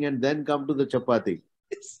pudding and then come to the chapati.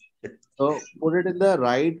 Yes. So put it in the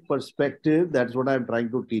right perspective. That's what I'm trying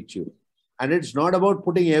to teach you. And it's not about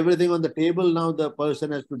putting everything on the table. Now the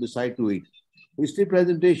person has to decide to eat. History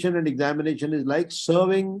presentation and examination is like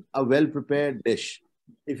serving a well-prepared dish.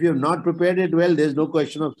 If you have not prepared it well, there's no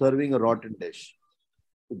question of serving a rotten dish.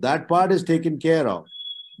 That part is taken care of,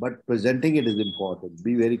 but presenting it is important.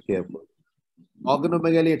 Be very careful.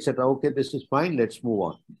 Organomegaly, etc. Okay, this is fine. Let's move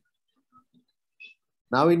on.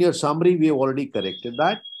 Now, in your summary, we have already corrected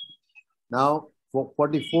that. Now, for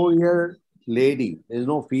 44-year lady, there is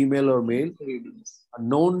no female or male. A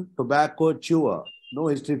known tobacco chewer, no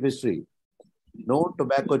history of history. Known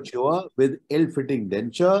tobacco chewer with ill-fitting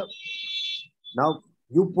denture. Now,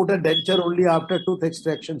 you put a denture only after tooth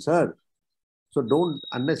extraction, sir. So don't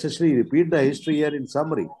unnecessarily repeat the history here in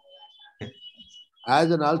summary. As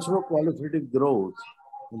an ulceroproliferative growth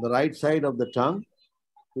on the right side of the tongue,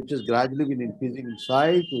 which has gradually been increasing in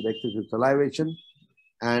size with excessive salivation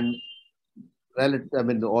and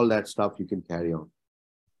all that stuff you can carry on.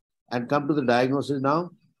 And come to the diagnosis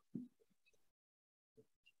now.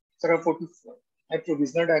 Sir, a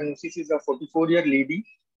provisional diagnosis is a 44-year lady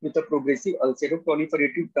with a progressive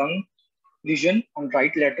ulceroproliferative tongue lesion on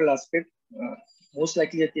right lateral aspect, most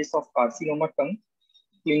likely a case of carcinoma tongue,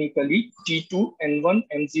 clinically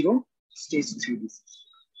T2N1M0 stage 3 disease.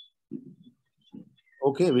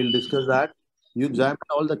 Okay, we'll discuss that. You examined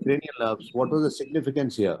all the cranial nerves. What was the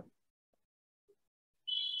significance here?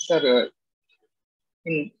 Sir,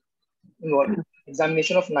 in what?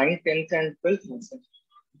 Examination of 9th, 10th, and 12th. Sir.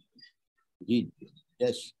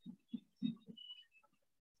 Yes.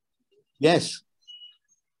 Yes.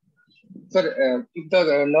 Sir, if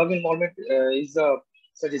the nerve involvement is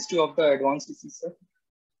suggestive of the advanced disease, sir?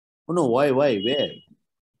 Oh, no, why, where?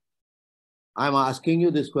 I'm asking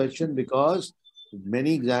you this question because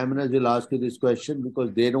many examiners will ask you this question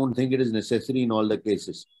because they don't think it is necessary in all the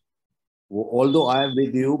cases. Although I am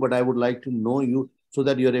with you, but I would like to know you so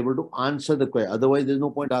that you're able to answer the question. Otherwise, there's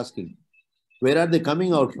no point asking. Where are they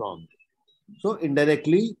coming out from? So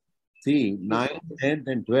indirectly, see, 9th, 10th,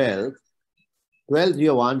 and 12th. 12th, you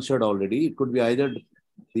have answered already. It could be either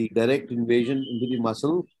the direct invasion into the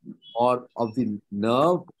muscle or of the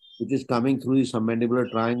nerve, which is coming through the submandibular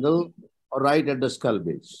triangle or right at the skull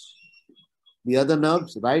base. The other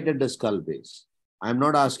nerves right at the skull base. I'm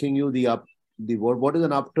not asking you what is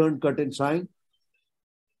an upturned curtain sign?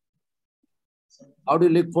 How do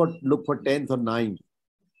you look for 10th or 9th?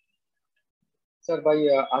 Sir, by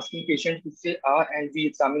asking patient to say and we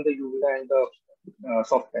examine the uvula and the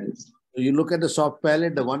soft palate. So you look at the soft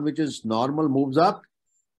palate, the one which is normal moves up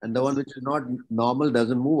and the one which is not normal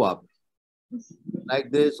doesn't move up.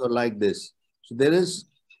 Like this or like this. So there is,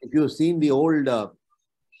 if you've seen the old,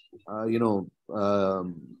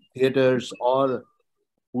 theaters or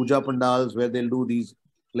puja pandals where they'll do these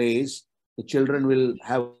plays, the children will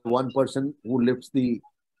have one person who lifts the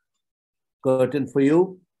curtain for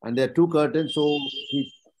you, and there are two curtains, so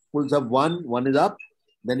he pulls up one is up,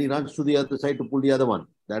 then he runs to the other side to pull the other one.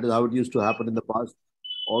 That is how it used to happen in the past,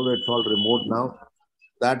 although it's all remote now.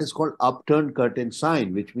 That is called upturned curtain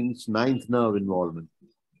sign, which means 9th nerve involvement.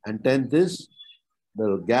 And 10th is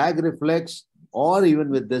the gag reflex, or even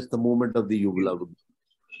with this, the movement of the uvula.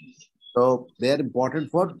 So they are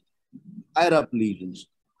important for higher up lesions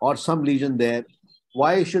or some lesion there.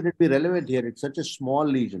 Why should it be relevant here? It's such a small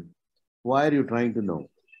lesion. Why are you trying to know?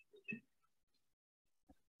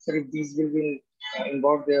 Sir, if these will be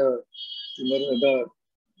involved, the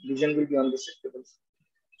lesion will be unresectable.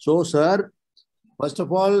 So, sir, first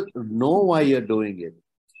of all, know why you're doing it.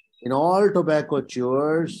 In all tobacco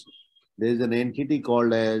chewers, there is an entity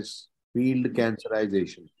called as field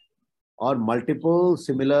cancerization or multiple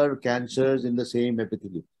similar cancers in the same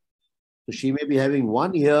epithelium. So she may be having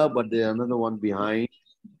one here, but there's another one behind,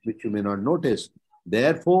 which you may not notice.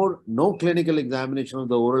 Therefore, no clinical examination of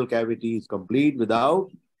the oral cavity is complete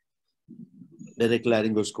without direct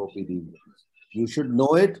laryngoscopy. You should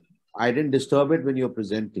know it. I didn't disturb it when you're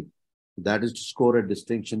presenting. That is to score a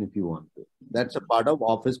distinction if you want to. That's a part of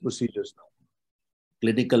office procedures now.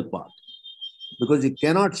 Clinical part. Because you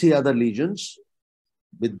cannot see other lesions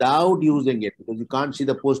without using it, because you can't see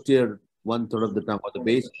the posterior 1/3 of the tongue or the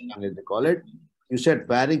base of the tongue, as they call it. You said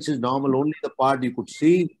pharynx is normal, only the part you could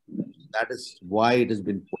see. That is why it has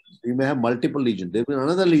been put. You may have multiple lesions. There will be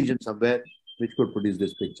another lesion somewhere which could produce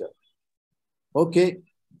this picture. Okay.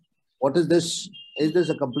 What is this? Is this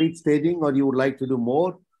a complete staging or you would like to do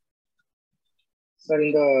more? Sir,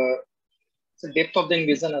 in the So depth of the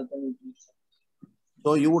invasion also will be, sir.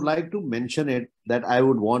 So you would like to mention it that I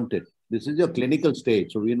would want it. This is your clinical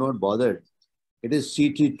stage, so we're not bothered. It is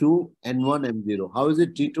CT2, N1, M0. How is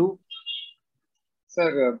it T2?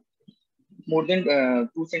 Sir, more than 2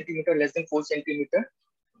 centimeter, less than 4 centimeter.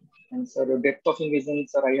 And sir, the depth of invasion,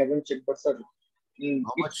 sir, I haven't checked, but sir, in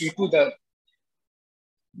How if much? T2,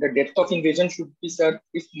 the depth of invasion should be, sir,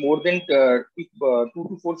 if more than 2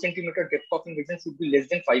 to 4 centimeter depth of invasion should be less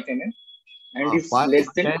than 5 mm, and if 5, less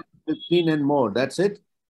than 10, 15 and more. That's it.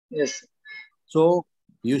 yes, So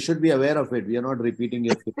you should be aware of it. We are not repeating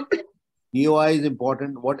your thing. EOI is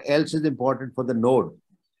important. What else is important for the node?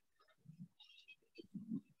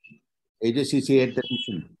 AJCC 8th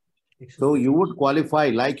edition. So you would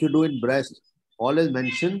qualify like you do in breast. Always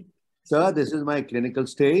mention, sir, this is my clinical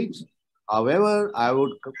stage. However, I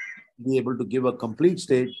would be able to give a complete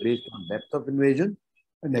stage based on depth of invasion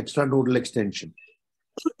and extranodal extension,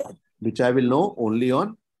 which I will know only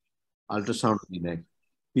on ultrasound of the neck.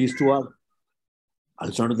 These two are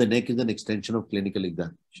ultrasound of the neck is an extension of clinical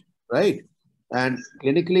examination, right? And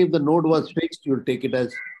clinically, if the node was fixed, you'll take it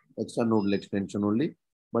as extranodal extension only.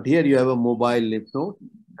 But here you have a mobile lymph node.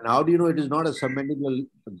 And how do you know it is not a submandibular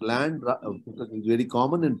gland? Because it's very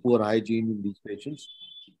common in poor hygiene in these patients.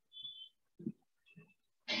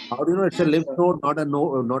 How do you know it's a lymph node,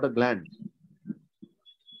 not a gland?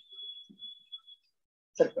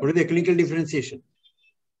 sir, What is the clinical differentiation?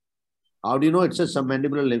 How do you know it's a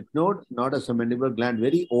submandibular lymph node, not a submandibular gland?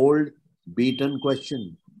 Very old, beaten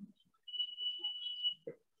question.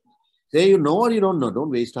 Say you know or you don't know.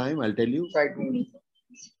 Don't waste time. I'll tell you. try to,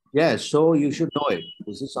 Yes, so you should know it.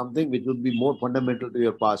 This is something which would be more fundamental to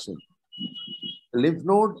your passing. The lymph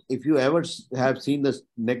node, if you ever have seen the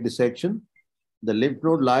neck dissection, the lymph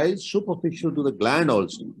node lies superficial to the gland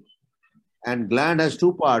also. And gland has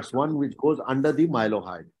two parts, one which goes under the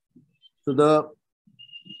mylohyoid. So the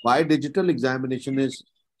bidigital examination is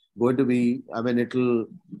going to be, I mean, it will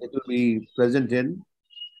be present in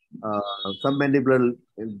submandibular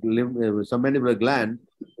gland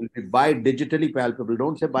will be bidigitally palpable.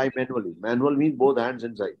 Don't say bimanually. Manual means both hands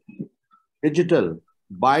inside. Digital,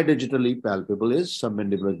 bidigitally palpable is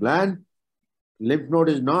submandibular gland. Lymph node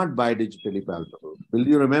is not bidigitally palpable. Will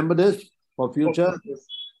you remember this for future? yes,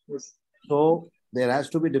 yes. So there has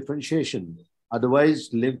to be differentiation. Otherwise,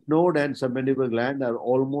 lymph node and submandibular gland are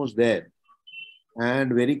almost there.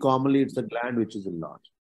 And very commonly, it's the gland which is enlarged.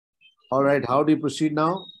 All right, how do you proceed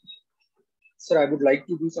now? Sir, I would like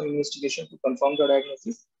to do some investigation to confirm the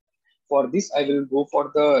diagnosis. For this, I will go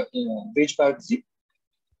for the wedge biopsy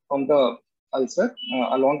from the ulcer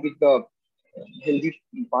along with the healthy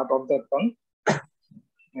part of the tongue.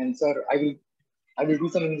 And sir, I will do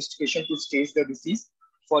some investigation to stage the disease.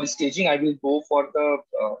 For staging, I will go for the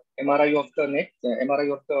MRI of the neck,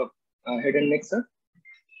 MRI of the head and neck, sir.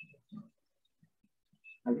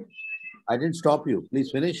 I didn't stop you.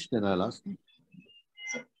 Please finish, then I'll ask.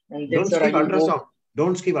 And then, Don't sir, skip I will ultrasound. go.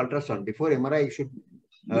 Don't skip ultrasound. Before MRI, you should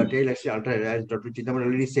tell us as Dr. Chintaman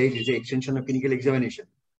already said, it's an extension of clinical examination.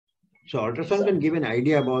 So ultrasound can give an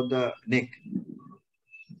idea about the neck.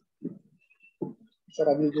 Sir,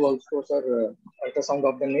 I will do also, sir, ultrasound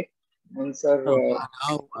of the neck. And sir,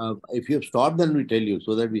 Now, if you have stopped, then we tell you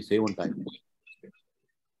so that we save on time.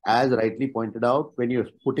 As rightly pointed out, when you're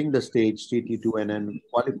putting the stage CT2 and then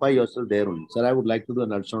qualify yourself there only. Sir, I would like to do an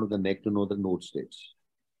ultrasound of the neck to know the node stage,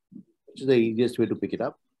 which is the easiest way to pick it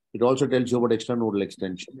up. It also tells you about extranodal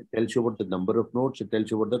extension. It tells you about the number of nodes. It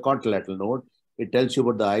tells you about the contralateral node. It tells you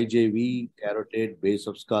about the IJV, carotid, base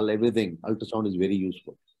of skull, everything. Ultrasound is very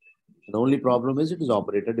useful. The only problem is it is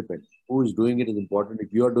operator dependent. Who is doing it is important.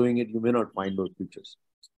 If you are doing it, you may not find those features.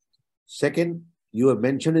 Second, you have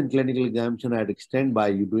mentioned in clinical examination, I'd extend by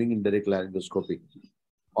you doing indirect laryngoscopy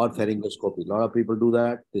or pharyngoscopy. A lot of people do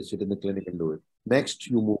that. They sit in the clinic and do it. Next,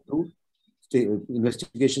 you move to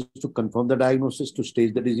investigations to confirm the diagnosis, to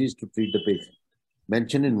stage the disease, to treat the patient.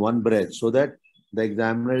 Mention in one breath so that the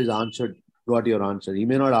examiner is answered throughout your answer. He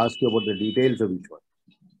may not ask you about the details of each one.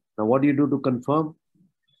 Now, what do you do to confirm?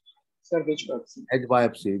 sir, which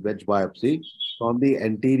biopsy? Wedge biopsy from the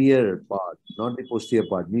anterior part, not the posterior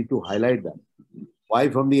part. Need to highlight that. Why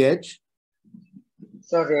from the edge?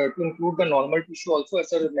 Sir, to include the normal tissue also,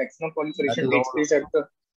 sir, maximum proliferation That is takes place at the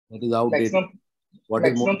That is outdated. maximum,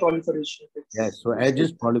 maximum proliferation. Yes, so edge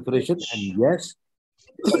is proliferation, and yes,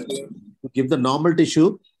 to give the normal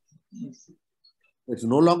tissue, it's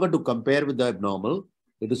no longer to compare with the abnormal.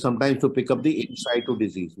 It is sometimes to pick up the in situ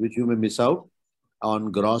disease, which you may miss out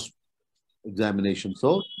on gross examination.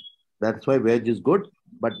 So that's why wedge is good,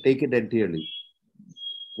 but take it anteriorly,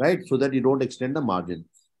 right? So that you don't extend the margin.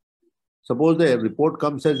 Suppose the report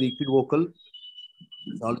comes as equivocal.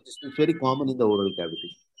 Pathologist is very common in the oral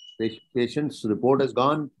cavity. Patient's report has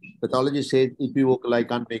gone. Pathologist says equivocal, I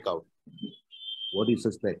can't make out. What do you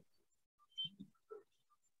suspect?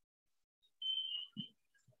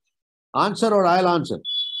 Answer or I'll answer.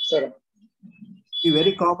 Sir.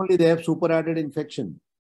 Very commonly they have superadded infection.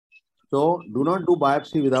 So do not do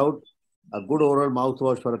biopsy without a good oral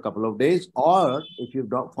mouthwash for a couple of days, or if you've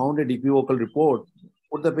found a equivocal report,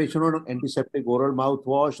 put the patient on antiseptic oral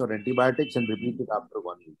mouthwash or antibiotics and repeat it after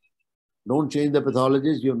 1 week. Don't change the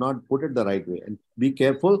pathologist. You have not put it the right way. And be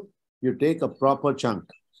careful. You take a proper chunk.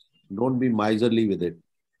 Don't be miserly with it.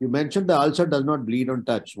 You mentioned the ulcer does not bleed on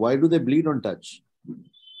touch. Why do they bleed on touch?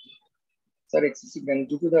 Sir, excessive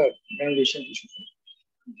due to the granulation tissue.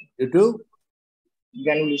 Due to?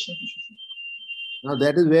 Granulation tissue. Now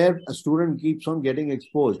that is where a student keeps on getting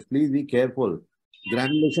exposed. Please be careful.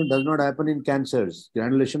 Granulation does not happen in cancers.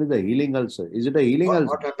 Granulation is a healing ulcer. Is it a healing ulcer?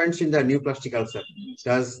 What happens in the neoplastic ulcer?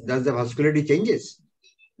 Does the vascularity changes?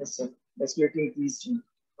 Yes, sir. Vascularity increased.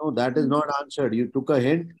 No, that is not answered. You took a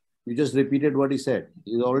hint. You just repeated what he said.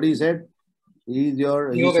 He already said he is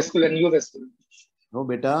your... Neovascular. No,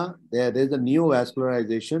 beta. There is a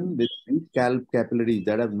neovascularization with weak capillaries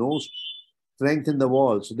that have no strength in the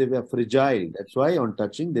wall. So they were fragile. That's why on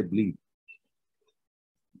touching, they bleed.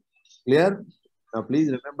 Clear? Now, please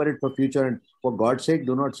remember it for future. And for God's sake,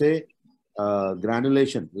 do not say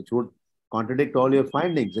granulation, which would contradict all your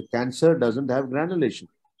findings. The cancer doesn't have granulation.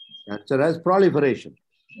 Cancer has proliferation.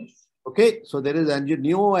 Okay, so there is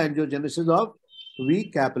neoangiogenesis of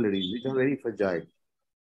weak capillaries, which are very fragile.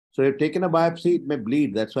 So if taken a biopsy, it may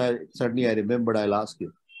bleed. That's why suddenly I remembered I'll ask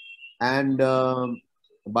you. And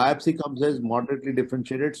biopsy comes as moderately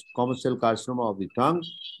differentiated squamous cell carcinoma of the tongue.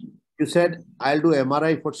 You said, I'll do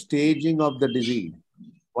MRI for staging of the disease.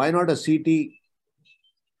 Why not a CT?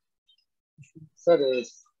 Sir,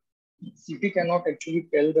 CT cannot actually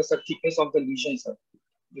tell the thickness of the lesion, sir,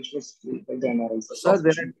 which was by the MRI. Sir,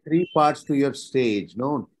 there are 3 parts to your stage,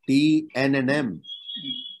 no? T, N, and M.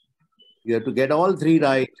 You have to get all 3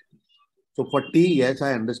 right. So for T, yes,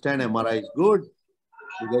 I understand MRI is good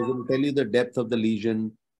because it will tell you the depth of the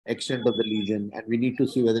lesion, extent of the lesion, and we need to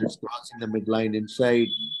see whether it's crossing the midline inside,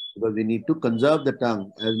 because we need to conserve the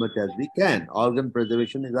tongue as much as we can. Organ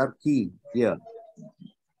preservation is our key here.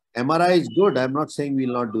 MRI is good. I'm not saying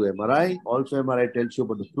we'll not do MRI. Also, MRI tells you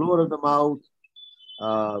about the floor of the mouth,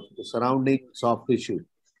 the surrounding soft tissue.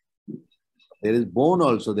 There is bone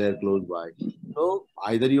also there close by. So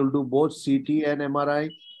either you'll do both CT and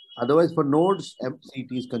MRI. Otherwise, for nodes,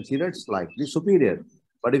 CT is considered slightly superior.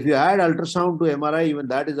 But if you add ultrasound to MRI, even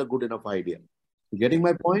that is a good enough idea. You getting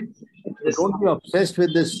my point? So don't be obsessed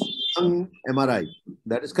with this tongue MRI.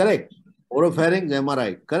 That is correct. Oropharynx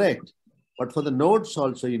MRI, correct. But for the nodes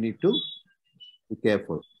also, you need to be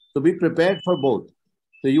careful. So be prepared for both.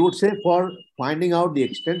 So you would say for finding out the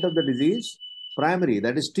extent of the disease, primary,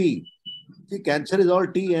 that is T. See, cancer is all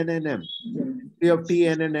T, N, and M. History of T,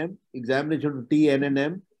 N, and M, examination for T, N, and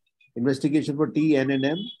M, investigation for T, N, and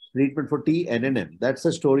M, treatment for T, N, and M. That's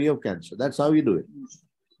the story of cancer. That's how you do it.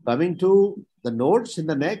 Coming to the nodes in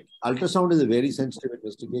the neck, ultrasound is a very sensitive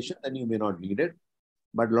investigation, then you may not need it.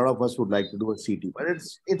 But a lot of us would like to do a CT. But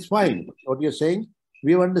it's fine. What you're saying,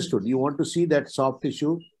 we have understood. You want to see that soft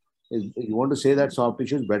tissue. You want to say that soft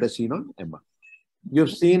tissue is better seen on MR.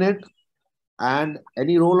 You've seen it. And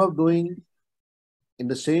any role of doing in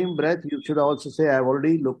the same breath, you should also say, I've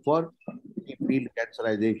already looked for field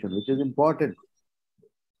cancerization, which is important.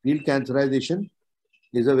 Field cancerization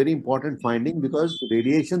is a very important finding because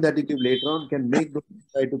radiation that you give later on can make those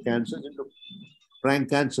type of cancers into frank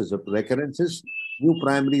cancers of recurrences. New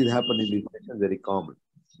primaries happen in these patients, very common.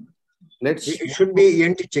 It should be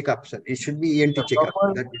ENT checkup, sir. It should be ENT checkup.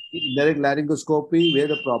 Direct laryngoscopy, where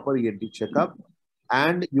the proper ENT checkup.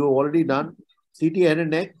 And you've already done CT head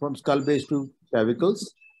and neck from skull base to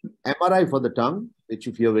clavicles. MRI for the tongue, which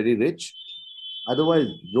if you're very rich. Otherwise,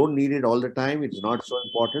 don't need it all the time. It's not so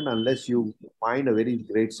important unless you find a very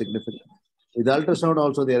great significance. With ultrasound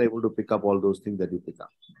also, they are able to pick up all those things that you pick up.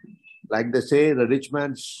 Like they say, the rich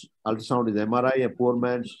man's ultrasound is MRI, a poor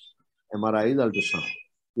man's MRI is ultrasound.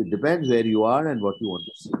 It depends where you are and what you want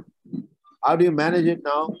to see. How do you manage it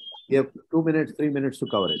now? You have 2 minutes, 3 minutes to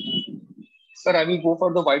cover it. Sir, I will go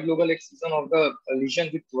for the wide local excision of the lesion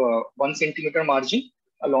with 1 centimeter margin.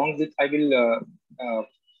 Along with, I will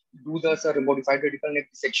do the modified radical neck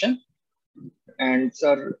dissection. And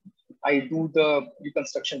sir, I do the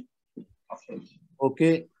reconstruction after.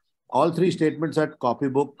 Okay. All 3 statements are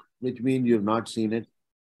copybook, which means you have not seen it.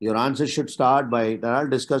 Your answer should start by, then I'll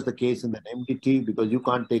discuss the case in the MDT because you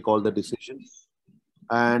can't take all the decisions.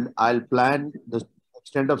 and I'll plan the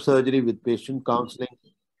extent of surgery with patient counseling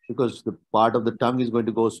because the part of the tongue is going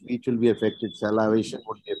to go, speech will be affected, salivation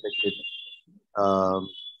would be affected,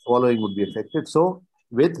 swallowing would be affected. So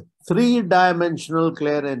with three-dimensional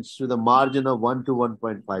clearance with a margin of 1 to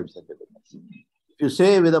 1.5 centimeters. If you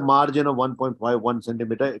say with a margin of 1.51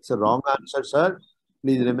 centimeter, it's a wrong answer, sir.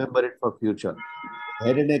 Please remember it for future.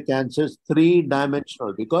 Head and neck cancer is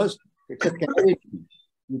three-dimensional because it's a cavity.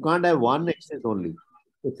 You can't have one axis only.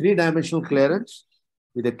 So three-dimensional clearance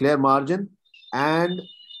with a clear margin, and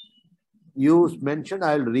you mentioned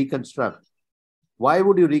I'll reconstruct. Why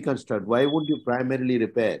would you reconstruct? Why would you primarily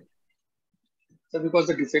repair? So because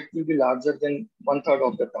the defect will be larger than 1/3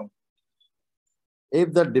 of the tongue.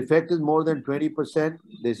 If the defect is more than 20%,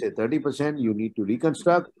 they say 30%, you need to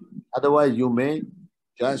reconstruct. Otherwise, you may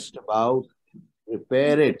just about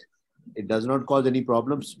repair it. It does not cause any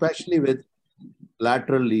problem, especially with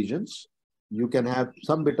lateral lesions. You can have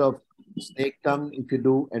some bit of snake tongue if you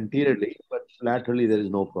do anteriorly, but laterally there is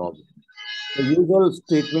no problem. The usual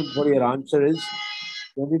statement for your answer is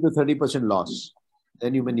 20 to 30% loss.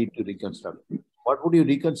 Then you may need to reconstruct. What would you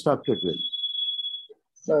reconstruct it with?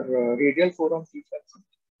 Sir, radial forearm reflex.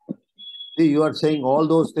 See, you are saying all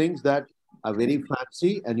those things that are very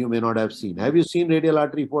fancy and you may not have seen. Have you seen radial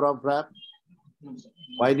artery forearm flap? No, sir.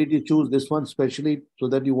 Why did you choose this one specially so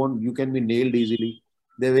that you can be nailed easily?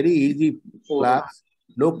 They're very easy flaps,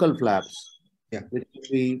 local flaps. Yeah. Which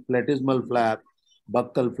will be platysmal flap,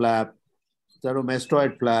 buccal flap,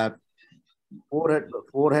 steromastoid flap,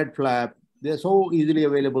 forehead flap. They're so easily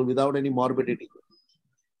available without any morbidity.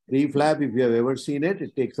 Pre-flap, if you have ever seen it,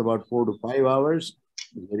 it takes about 4 to 5 hours.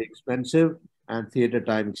 It's very expensive and theater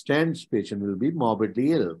time extends. Patient will be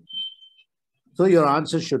morbidly ill. So your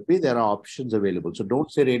answer should be there are options available. So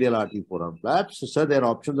don't say radial artery forearm flap. So sir, there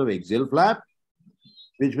are options of axial flap,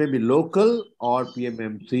 which may be local or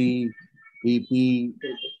PMMC, BP,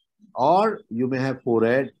 or you may have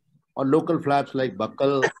forehead or local flaps like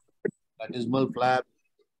buccal, platysmal flap,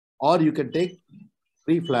 or you can take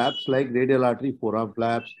pre-flaps like radial artery forearm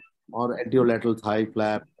flaps or anterolateral thigh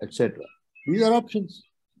flap, etc. These are options.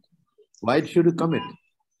 Why should you commit?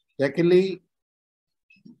 Secondly,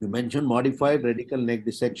 you mentioned modified radical neck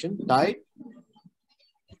dissection type.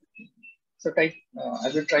 So type, I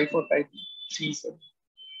will try for type 3, sir.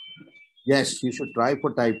 Yes, you should try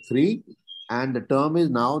for type 3. And the term is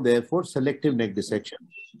now therefore selective neck dissection,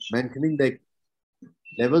 mentioning the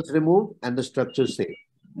levels removed and the structure saved.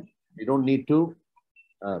 You don't need to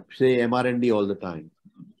say MRND all the time.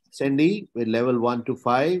 SND with level 1 to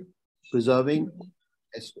 5, preserving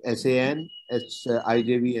SAN,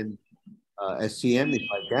 IJV, and SCM if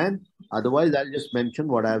I can. Otherwise, I'll just mention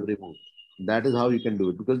what I have removed. That is how you can do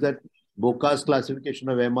it because that Boca's classification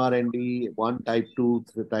of MRND 1, type 2,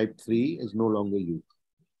 type 3 is no longer used.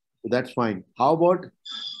 So that's fine. How about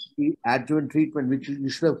the adjuvant treatment, which you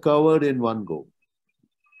should have covered in one go?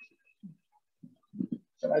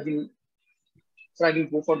 So I will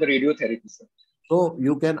go for the radiotherapy, sir. So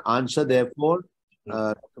you can answer, therefore,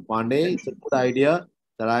 Dr. Pandey, it's a good idea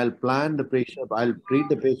that I'll plan the patient, I'll treat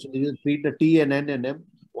the patient, you treat the T and N and M,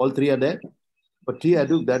 all three are there. For T, I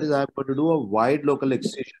do, that is, I'm going to do a wide local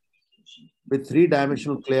excision with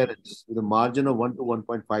three-dimensional clearance with a margin of 1 to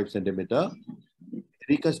 1.5 centimeter.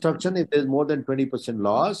 Reconstruction, if there's more than 20%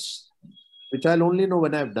 loss, which I'll only know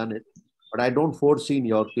when I've done it, but I don't foresee in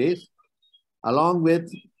your case, along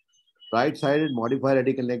with right-sided modified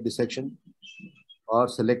radical neck dissection or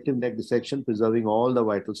selective neck dissection, preserving all the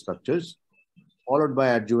vital structures, followed by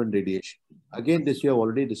adjuvant radiation. Again, this you have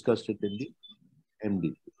already discussed it in the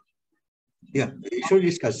MD. Yeah, we should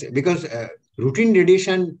discuss it because routine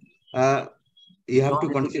radiation, you have to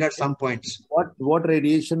consider some points. What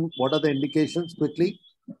radiation, what are the indications quickly?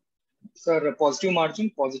 Sir, positive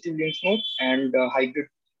margin, positive lymph node, and hybrid.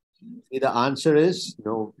 See, the answer is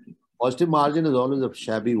no. Positive margin is always a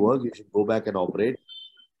shabby work. You should go back and operate.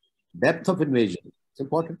 Depth of invasion, it's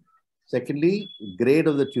important. Secondly, grade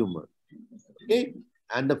of the tumor. Okay.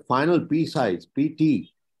 And the final P size,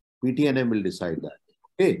 PTNM will decide that.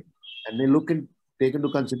 Okay. And they take into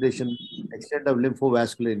consideration extent of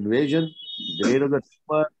lymphovascular invasion, grade of the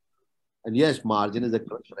tumor, and yes, margin is a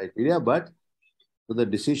criteria, but so the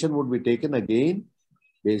decision would be taken again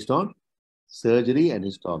based on surgery and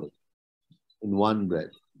histology in one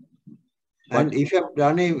breath. And if you have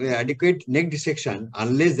done an adequate neck dissection,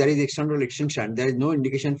 unless there is external extension, there is no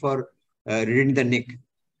indication for reading the neck.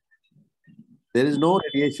 There is no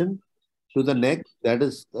radiation to the neck. That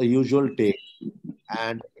is a usual take.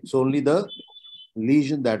 And it's only the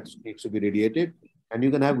lesion that needs to be radiated. And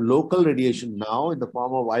you can have local radiation now in the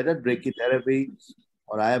form of either brachytherapy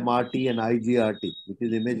or IMRT and IGRT, which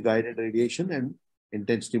is image guided radiation and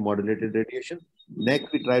intensity modulated radiation. Neck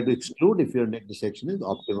we try to exclude if your neck dissection is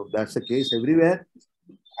optimum. That's the case everywhere.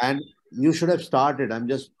 And you should have started, I'm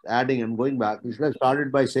just adding, I'm going back. You should have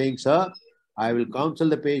started by saying, sir, I will counsel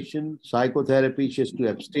the patient, psychotherapy, she has to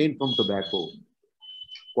abstain from tobacco.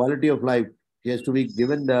 Quality of life, she has to be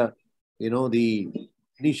given the, the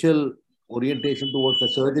initial orientation towards the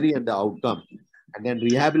surgery and the outcome. And then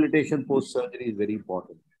rehabilitation post-surgery is very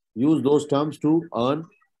important. Use those terms to earn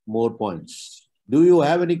more points. Do you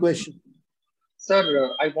have any question? Sir,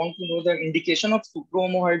 I want to know the indication of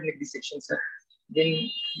supraomohyoid neck dissection, sir. Then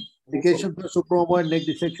indication for supraomohyoid neck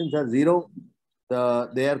dissections are zero.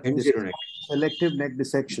 They are selective neck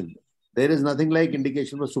dissection. There is nothing like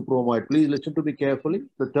indication for supraomohyoid. Please listen to me carefully.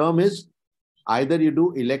 The term is either you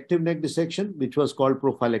do elective neck dissection, which was called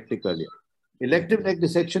prophylactic earlier. Elective neck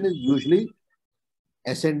dissection is usually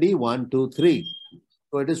SND 1, 2, 3.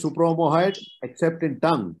 So it is supraomohyoid except in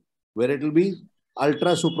tongue, where it will be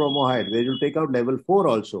ultra supraomohyoid, where you will take out level 4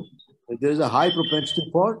 also. So there is a high propensity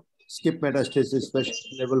for skip metastasis, especially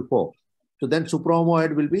level 4. So then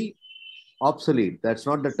supraomohyoid will be obsolete. That's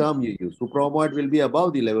not the term you use. Supraomohyoid will be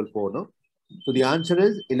above the level 4, no? So the answer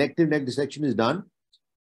is elective neck dissection is done.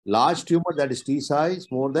 Large tumor, that is T size,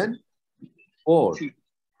 more than 4.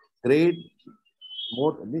 Grade,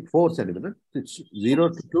 more than 4 centimeters. It's 0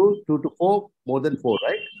 to 2, 2 to 4, more than 4,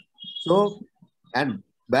 right? So, and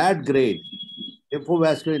bad grade,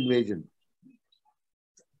 lymphovascular invasion.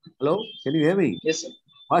 Hello? Can you hear me? Yes, sir.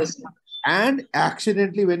 Yes, sir. And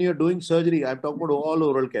accidentally, when you're doing surgery, I'm talking about all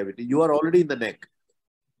oral cavity, you are already in the neck.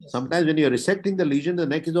 Sometimes when you're resecting the lesion, the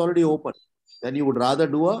neck is already open. Then you would rather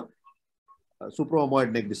do a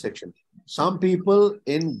supraomohyoid neck dissection. Some people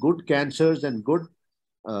in good cancers and good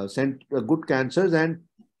cancers and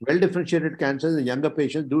well-differentiated cancers in younger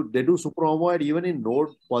patients, do supraomohyoid even in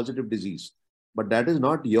node-positive disease. But that is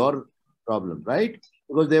not your problem, right?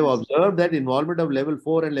 Because they've observed that involvement of level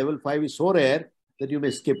 4 and level 5 is so rare that you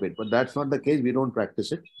may skip it. But that's not the case. We don't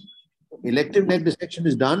practice it. Elective neck dissection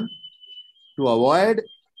is done to avoid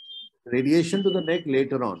radiation to the neck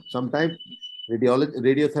later on. Sometimes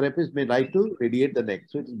radiotherapists may like to radiate the neck.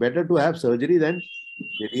 So it's better to have surgery than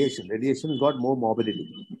radiation. Radiation has got more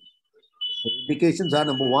morbidity. The indications are,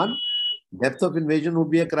 number 1, depth of invasion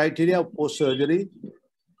would be a criteria of post-surgery.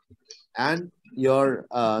 And your,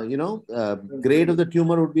 grade of the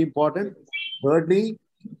tumor would be important. Thirdly,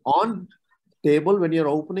 on table, when you're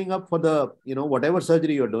opening up for the, whatever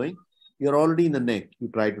surgery you're doing, you're already in the neck, you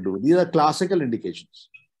try to do. These are classical indications.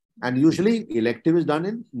 And usually elective is done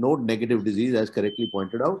in node negative disease, as correctly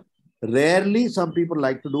pointed out. Rarely some people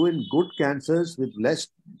like to do in good cancers with less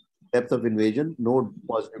depth of invasion, node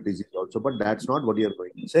positive disease also, but that's not what you're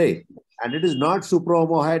going to say. And it is not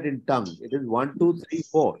supraomohyoid in tongue. It is 1, 2, 3,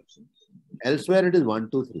 4. Elsewhere it is 1,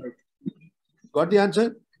 2, 3. Got the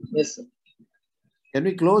answer? Yes, sir. Can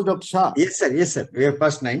we close, Dr. Shah? Yes, sir. Yes, sir. We have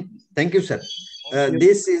past 9. Thank you, sir.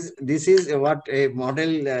 This is what a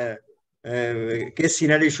model case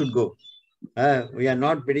scenario should go. We are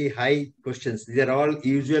not very high questions. These are all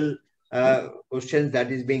usual questions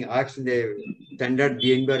that is being asked in the standard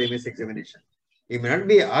DNB or MS examination. It may not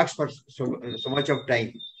be asked for so much of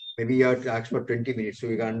time. Maybe you have to ask for 20 minutes. So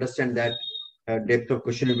you can understand that depth of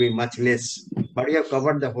question will be much less. But you have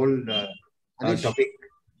covered the whole topic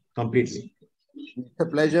completely. It's a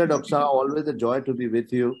pleasure, Dr. Shah. Always a joy to be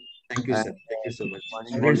with you. Thank you, sir. Thank you so much.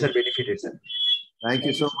 Students are benefited, sir. Thank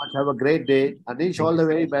you so much. Have a great day. Anish, all the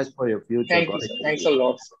very best for your future. Thank you, sir. Thanks a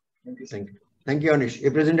lot, sir. Thank you, sir. Thank you. Thank you, Anish.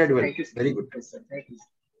 You presented well. Thank you, sir. Very good. Yes, sir. Thank you.